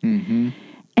about it.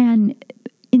 And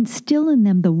instill in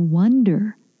them the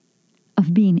wonder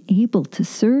of being able to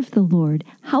serve the Lord.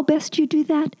 How best you do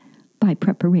that? By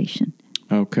preparation.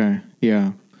 Okay.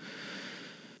 Yeah.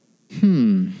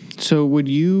 So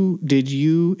did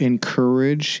you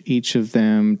encourage each of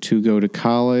them to go to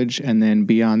college, and then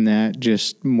beyond that,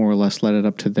 just more or less let it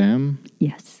up to them?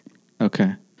 Yes.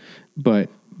 Okay. But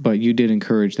you did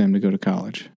encourage them to go to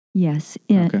college? Yes.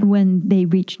 Okay. When they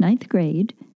reached 9th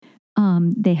grade,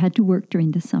 they had to work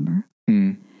during the summer.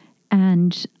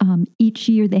 And each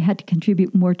year they had to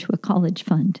contribute more to a college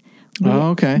fund.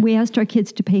 We asked our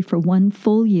kids to pay for 1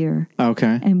 full year.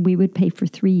 Okay. And we would pay for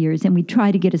 3 years. And we'd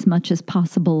try to get as much as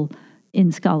possible in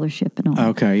scholarship and all.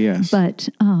 Okay, yes. But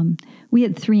we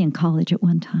had 3 in college at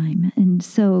one time. And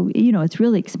so, it's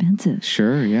really expensive.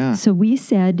 Sure, yeah. So we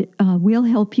said, we'll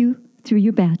help you through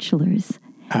your bachelor's.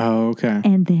 Oh, okay.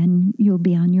 And then you'll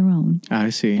be on your own.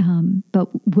 I see. But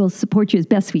we'll support you as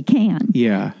best we can.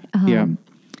 Yeah,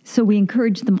 So we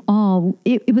encouraged them all.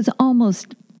 It was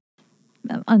almost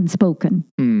unspoken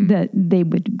that they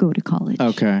would go to college.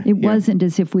 Okay. It wasn't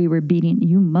as if we were beating,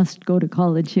 you must go to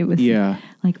college. It was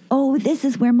like, oh, this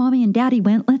is where Mommy and Daddy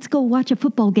went. Let's go watch a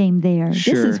football game there.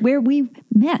 Sure. This is where we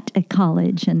met at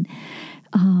college. And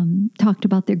talked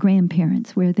about their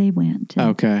grandparents, where they went.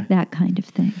 Okay. That kind of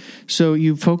thing. So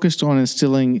you focused on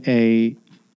instilling a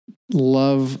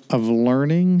love of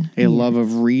learning, a love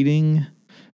of reading,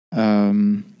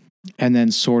 and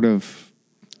then sort of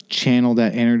channel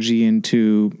that energy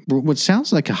into what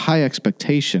sounds like a high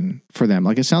expectation for them.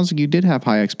 Like, it sounds like you did have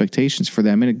high expectations for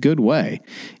them in a good way,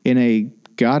 in a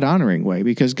God-honoring way,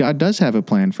 because God does have a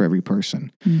plan for every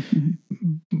person.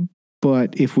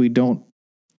 But if we don't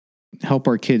help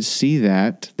our kids see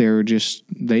that,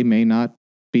 they may not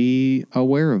be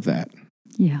aware of that.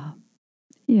 Yeah.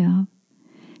 Yeah.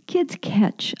 Kids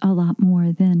catch a lot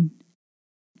more than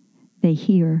they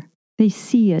hear. They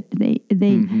see it. They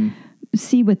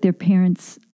see what their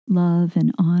parents love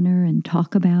and honor and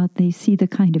talk about. They see the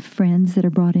kind of friends that are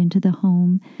brought into the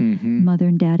home. Mother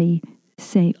and daddy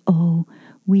say, "Oh,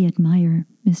 we admire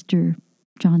Mr.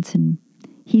 Johnson.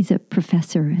 He's a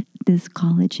professor at this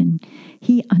college and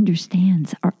he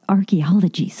understands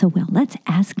archaeology so well. Let's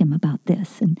ask him about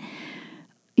this." And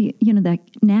that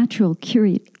natural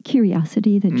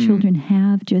curiosity that children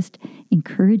have, just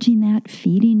encouraging that,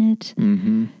 feeding it.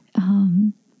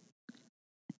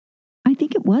 I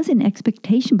think it was an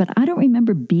expectation, but I don't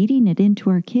remember beating it into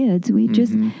our kids. We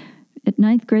just, at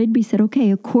 9th grade, we said,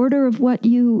 okay, a quarter of what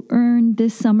you earn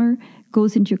this summer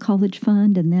goes into your college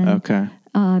fund. And then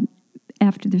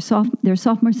after their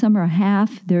sophomore summer, a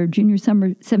half, their junior summer,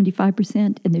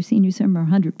 75%, and their senior summer,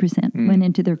 100% went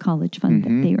into their college fund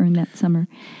that they earned that summer.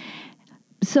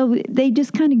 So they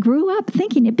just kind of grew up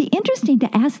thinking it'd be interesting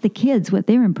to ask the kids what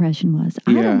their impression was.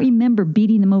 I don't remember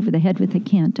beating them over the head with a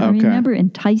Kent. I remember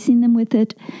enticing them with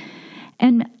it.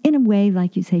 And in a way,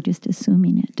 like you say, just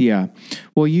assuming it. Yeah.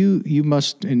 Well, you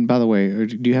must, and by the way,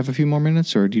 do you have a few more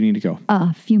minutes or do you need to go?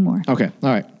 A few more. Okay. All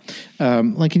right.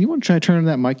 Lincoln, you want to try turning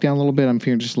that mic down a little bit? I'm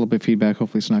hearing just a little bit of feedback.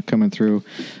 Hopefully it's not coming through.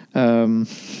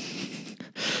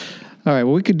 All right.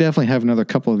 Well, we could definitely have another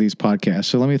couple of these podcasts.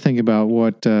 So let me think about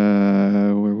what,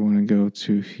 where we want to go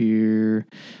to here.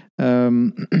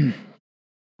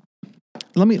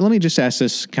 Let me just ask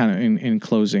this kind of in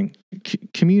closing.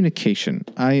 Communication.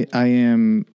 I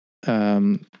am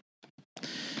a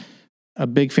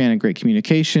big fan of great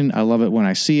communication. I love it when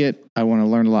I see it. I want to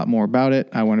learn a lot more about it.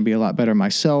 I want to be a lot better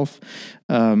myself.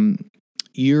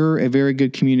 You're a very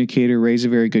good communicator. Ray's a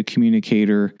very good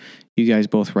communicator. You guys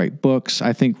both write books.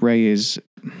 I think Ray is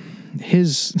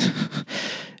his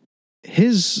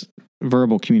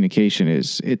verbal communication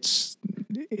it's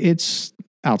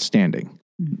outstanding.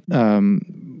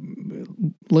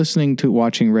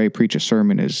 Watching Ray preach a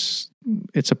sermon it's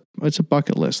a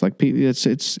bucket list. Like it's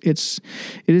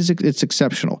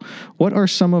exceptional. What are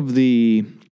some of the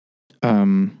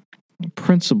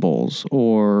principles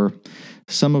or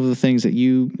some of the things that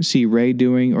you see Ray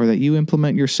doing or that you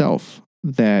implement yourself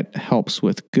that helps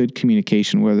with good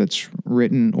communication, whether it's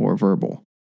written or verbal?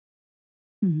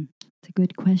 It's a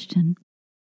good question.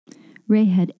 Ray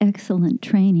had excellent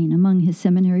training among his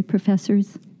seminary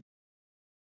professors.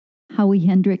 Howie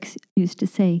Hendricks used to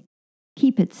say,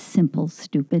 "Keep it simple,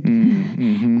 stupid."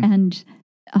 And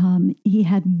he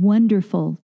had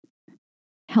wonderful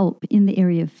help in the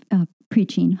area of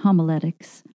preaching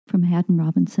homiletics from Haddon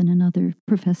Robinson and other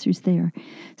professors there.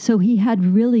 So he had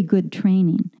really good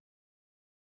training.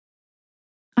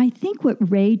 I think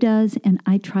what Ray does, and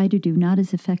I try to do not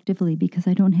as effectively because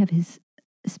I don't have his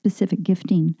specific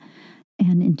gifting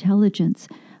and intelligence,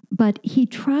 but he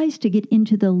tries to get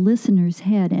into the listener's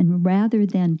head, and rather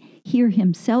than hear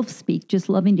himself speak, just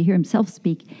loving to hear himself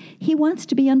speak, he wants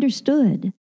to be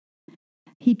understood.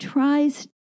 He tries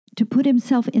to put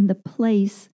himself in the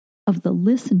place of the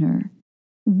listener.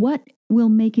 What will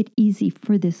make it easy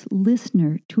for this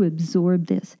listener to absorb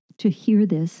this, to hear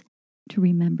this, to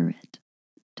remember it,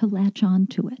 to latch on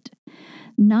to it?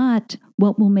 Not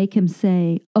what will make him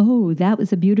say, "Oh, that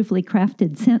was a beautifully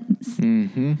crafted sentence."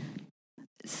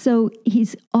 So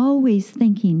he's always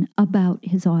thinking about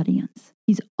his audience.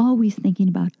 He's always thinking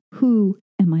about to whom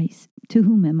am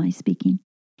I speaking?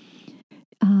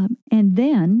 And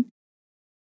then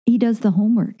he does the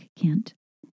homework, Kent.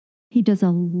 He does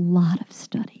a lot of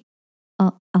study,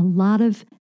 a lot of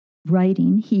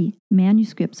writing. He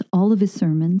manuscripts all of his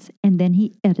sermons, and then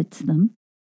he edits them,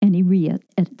 and he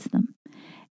re-edits them.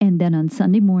 And then on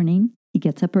Sunday morning, he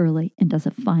gets up early and does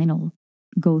a final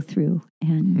go through.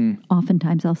 And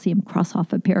oftentimes I'll see him cross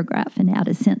off a paragraph and add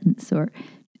a sentence or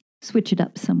switch it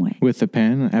up some way. With the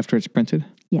pen after it's printed?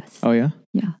 Yes. Oh, yeah?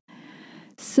 Yeah.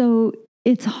 So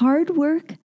it's hard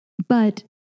work, but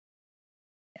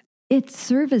it's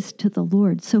service to the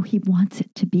Lord. So he wants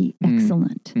it to be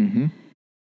excellent.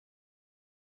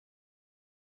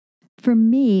 For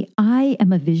me, I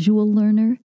am a visual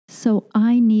learner. So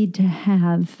I need to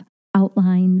have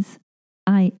outlines.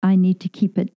 I need to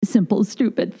keep it simple,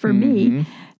 stupid for me.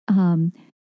 I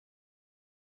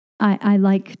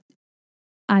like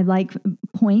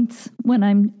points when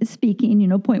I'm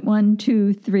speaking, point 1,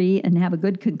 2, 3, and have a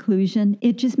good conclusion.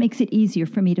 It just makes it easier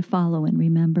for me to follow and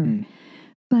remember.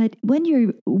 But when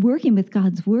you're working with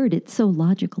God's word, it's so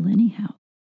logical anyhow.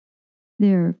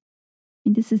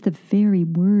 This is the very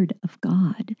word of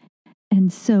God.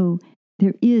 And so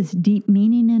there is deep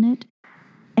meaning in it,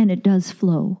 and it does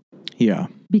flow. Yeah.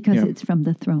 Because Yeah. it's from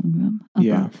the throne room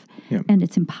Yeah. above. Yeah. And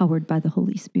it's empowered by the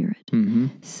Holy Spirit. Mm-hmm.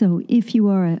 So if you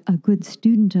are a good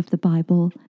student of the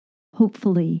Bible,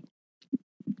 hopefully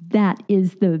that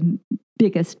is the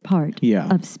biggest part Yeah.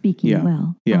 of speaking Yeah.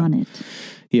 well Yeah. on it.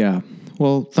 Yeah.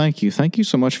 Well, thank you. Thank you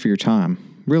so much for your time.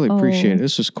 Really appreciate it.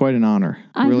 This was quite an honor.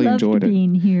 I Really loved enjoyed it.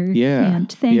 being here. Yeah. And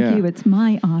thank Yeah. you. It's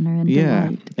my honor and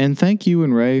delight. And thank you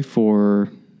and Ray for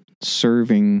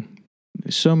serving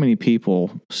so many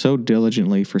people so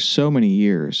diligently for so many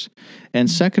years. And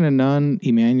second to none,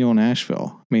 Emmanuel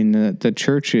Nashville. I mean, the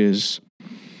church is,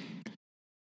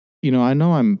 I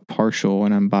know I'm partial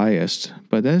and I'm biased,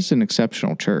 but that is an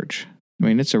exceptional church. I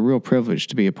mean, it's a real privilege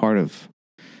to be a part of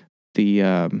the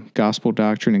gospel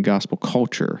doctrine and gospel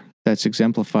culture that's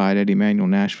exemplified at Emmanuel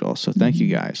Nashville. So thank you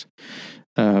guys.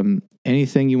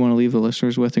 Anything you want to leave the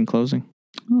listeners with in closing?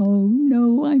 Oh,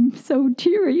 no, I'm so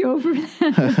teary over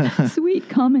that sweet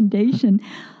commendation.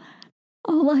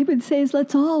 All I would say is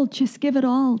let's all just give it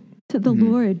all to the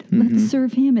Lord. Let's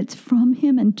serve Him. It's from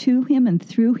Him and to Him and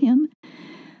through Him.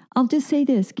 I'll just say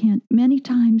this, Kent. Many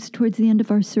times towards the end of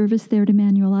our service there at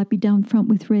Emmanuel, I'd be down front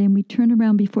with Ray, and we'd turn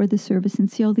around before the service and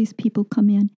see all these people come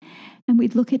in, and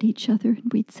we'd look at each other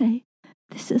and we'd say,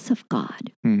 this is of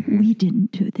God. We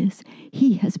didn't do this.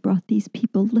 He has brought these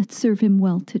people. Let's serve Him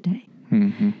well today.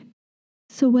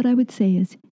 So what I would say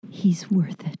is, He's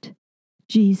worth it.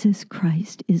 Jesus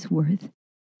Christ is worth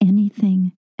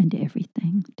anything and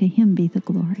everything. To Him be the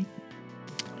glory.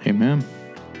 Amen.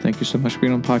 Thank you so much for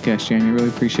being on the podcast, Jani. I really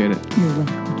appreciate it. You're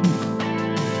welcome, Kent.